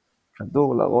הכל.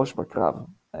 כדור לראש בקרב.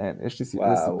 יש לי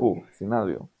סיפור,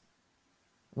 סינריו.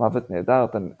 מוות נהדר,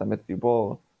 אתה מת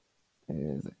גיבור.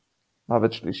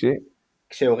 מוות שלישי.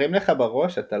 כשיורים לך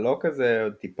בראש, אתה לא כזה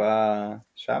עוד טיפה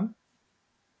שם?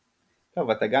 טוב,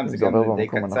 אתה גם, זה גם די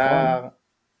קצר.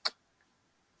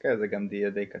 כן, זה גם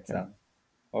די קצר.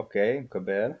 אוקיי,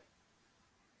 מקבל.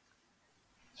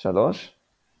 3,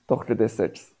 תוך כדי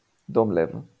סקס, דום לב.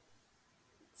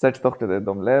 סקס תוך כדי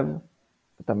דום לב,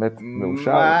 אתה מת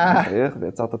מאושר, מחייך,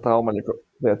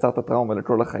 ויצרת טראומה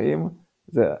לכל החיים.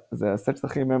 זה הסקס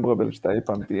הכי ממברבל שאתה אי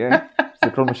פעם תהיה,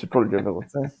 זה כל מה שכל גבר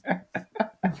רוצה.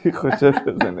 אני חושב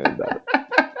שזה נהדר.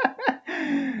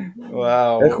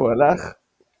 וואו. איך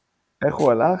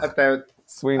הוא הלך?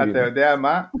 אתה יודע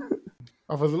מה?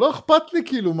 אבל זה לא אכפת לי,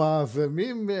 כאילו, מה, זה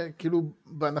כאילו,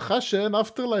 בהנחה שאין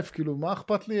אפטר לייף, כאילו, מה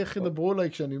אכפת לי איך ידברו אליי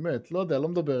כשאני מת? לא יודע, לא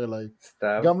מדבר אליי.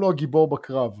 סתם. גם לא הגיבור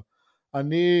בקרב.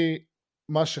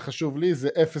 מה שחשוב לי זה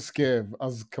אפס כאב,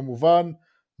 אז כמובן,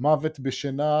 מוות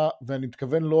בשינה, ואני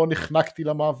מתכוון לא נחנקתי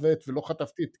למוות, ולא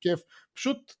חטפתי התקף,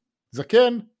 פשוט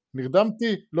זקן,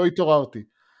 נרדמתי, לא התעוררתי.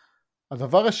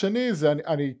 הדבר השני זה,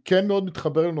 אני כן מאוד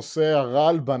מתחבר לנושא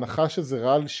הרעל, בהנחה שזה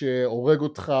רעל שהורג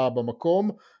אותך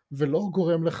במקום, ולא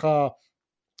גורם לך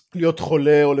להיות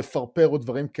חולה או לפרפר או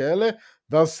דברים כאלה,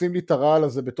 ואז שים לי את הרעל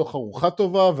הזה בתוך ארוחה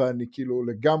טובה, ואני כאילו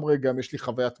לגמרי גם יש לי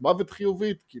חוויית מוות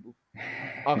חיובית, כאילו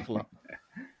אחלה.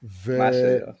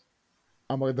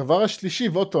 הדבר השלישי,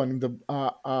 ואותו,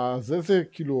 זה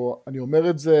כאילו, אני אומר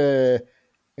את זה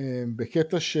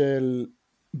בקטע של,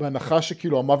 בהנחה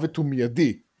שכאילו המוות הוא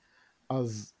מיידי,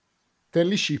 אז תן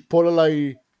לי שיפול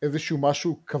עליי איזשהו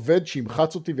משהו כבד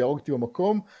שימחץ אותי ויהרוג אותי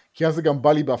במקום, כי אז זה גם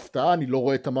בא לי בהפתעה, אני לא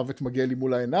רואה את המוות מגיע לי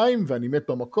מול העיניים, ואני מת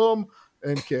במקום,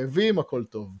 אין כאבים, הכל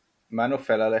טוב. מה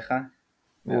נופל עליך?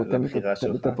 תן לי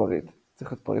את הפריט,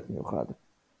 צריך להיות פריט מיוחד.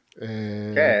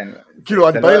 כן. כאילו,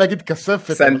 אני בא לי להגיד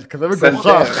כספת, אבל כזה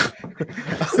מגוחך.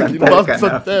 כאילו, מה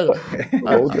פסנתר?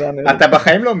 אתה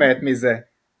בחיים לא מת מזה.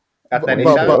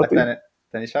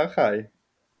 אתה נשאר חי.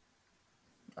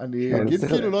 אני אגיד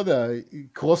כאילו, לא יודע,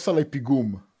 יקרוס עליי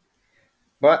פיגום.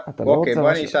 אוקיי,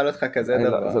 בוא אני אשאל אותך כזה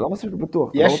דבר. זה לא מספיק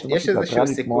בטוח. יש איזשהו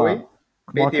סיכוי?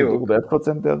 כמו הכדור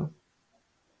באפקו-צנטר?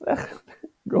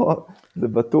 זה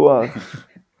בטוח.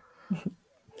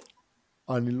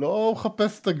 אני לא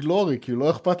מחפש את הגלורי, כי לא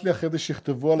אכפת לי אחרי זה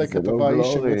שיכתבו עליי כתבה איש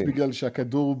שמת בגלל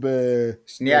שהכדור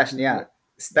שנייה,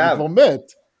 סתיו. אני כבר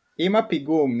מת. אם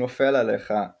הפיגום נופל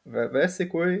עליך, ויש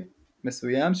סיכוי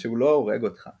מסוים שהוא לא הורג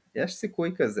אותך. יש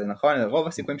סיכוי כזה, נכון? רוב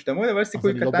הסיכויים שאתה מוריד, אבל יש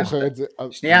סיכוי קטן. אז אני לא בוחר את זה.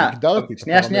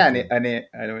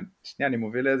 שנייה, אני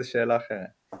מוביל לאיזו שאלה אחרת.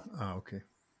 אוקיי.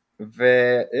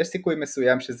 ויש סיכוי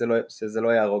מסוים שזה לא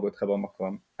יהרוג אותך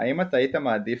במקום. האם אתה היית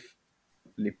מעדיף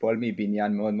ליפול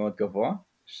מבניין מאוד מאוד גבוה,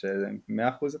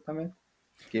 ש100% אתה מת?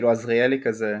 כאילו עזריאלי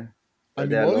כזה, אתה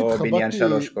יודע, לא בניין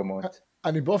 3 קומות.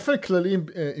 אני באופן כללי,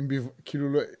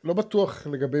 כאילו לא בטוח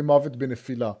לגבי מוות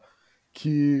בנפילה,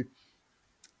 כי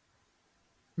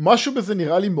משהו בזה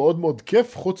נראה לי מאוד מאוד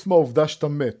כיף, חוץ מהעובדה שאתה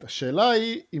מת. השאלה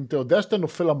היא, אם אתה יודע שאתה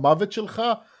נופל למוות שלך,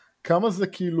 כמה זה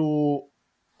כאילו,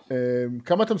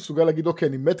 כמה אתה מסוגל להגיד, אוקיי,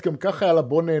 אני מת גם ככה, יאללה,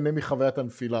 בוא נהנה מחוויית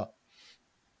הנפילה.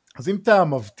 אז אם אתה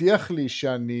מבטיח לי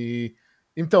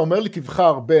אם אתה אומר לי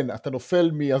תבחר בין, אתה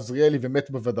נופל מעזריאלי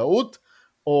ומת בוודאות,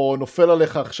 או נופל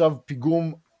עליך עכשיו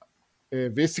פיגום,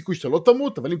 ויש סיכוי שאתה לא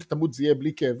תמות, אבל אם אתה תמות זה יהיה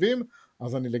בלי כאבים,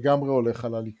 אז אני לגמרי הולך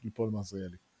על ליפול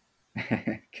מעזריאלי.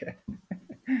 כן.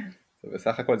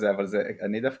 בסך הכל זה, אבל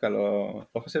אני דווקא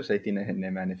לא חושב שהייתי נהנה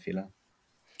מהנפילה.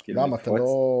 למה? אתה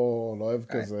לא אוהב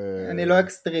כזה... אני לא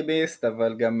אקסטרימיסט,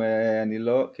 אבל גם אני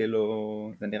לא,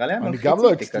 כאילו, זה נראה לי מלחיץ אותי כזה. אני גם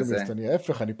לא אקסטרימיסט, אני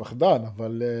ההפך, אני פחדן,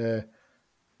 אבל...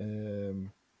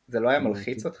 זה לא היה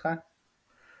מלחיץ אותך?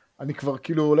 אני כבר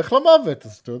כאילו הולך למוות,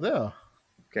 אז אתה יודע.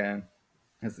 כן,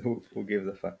 אז הוא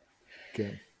give the fuck.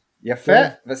 כן. יפה,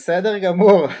 בסדר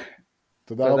גמור.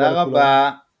 תודה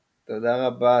רבה. תודה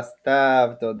רבה סתיו,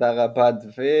 תודה רבה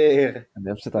דביר,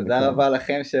 תודה רבה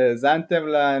לכם שהזנתם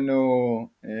לנו,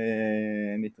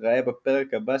 נתראה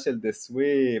בפרק הבא של The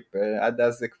Sweep, עד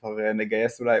אז כבר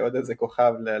נגייס אולי עוד איזה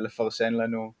כוכב לפרשן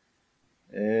לנו,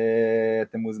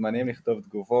 אתם מוזמנים לכתוב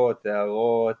תגובות,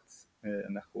 הערות,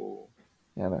 אנחנו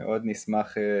מאוד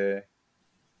נשמח.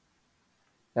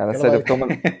 יאללה סדר,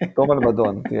 תום על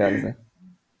מדון, תהיה על זה.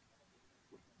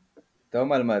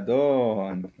 תום על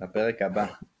מדון, לפרק הבא.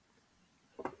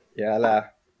 יאללה,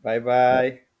 ביי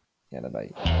ביי. יאללה ביי.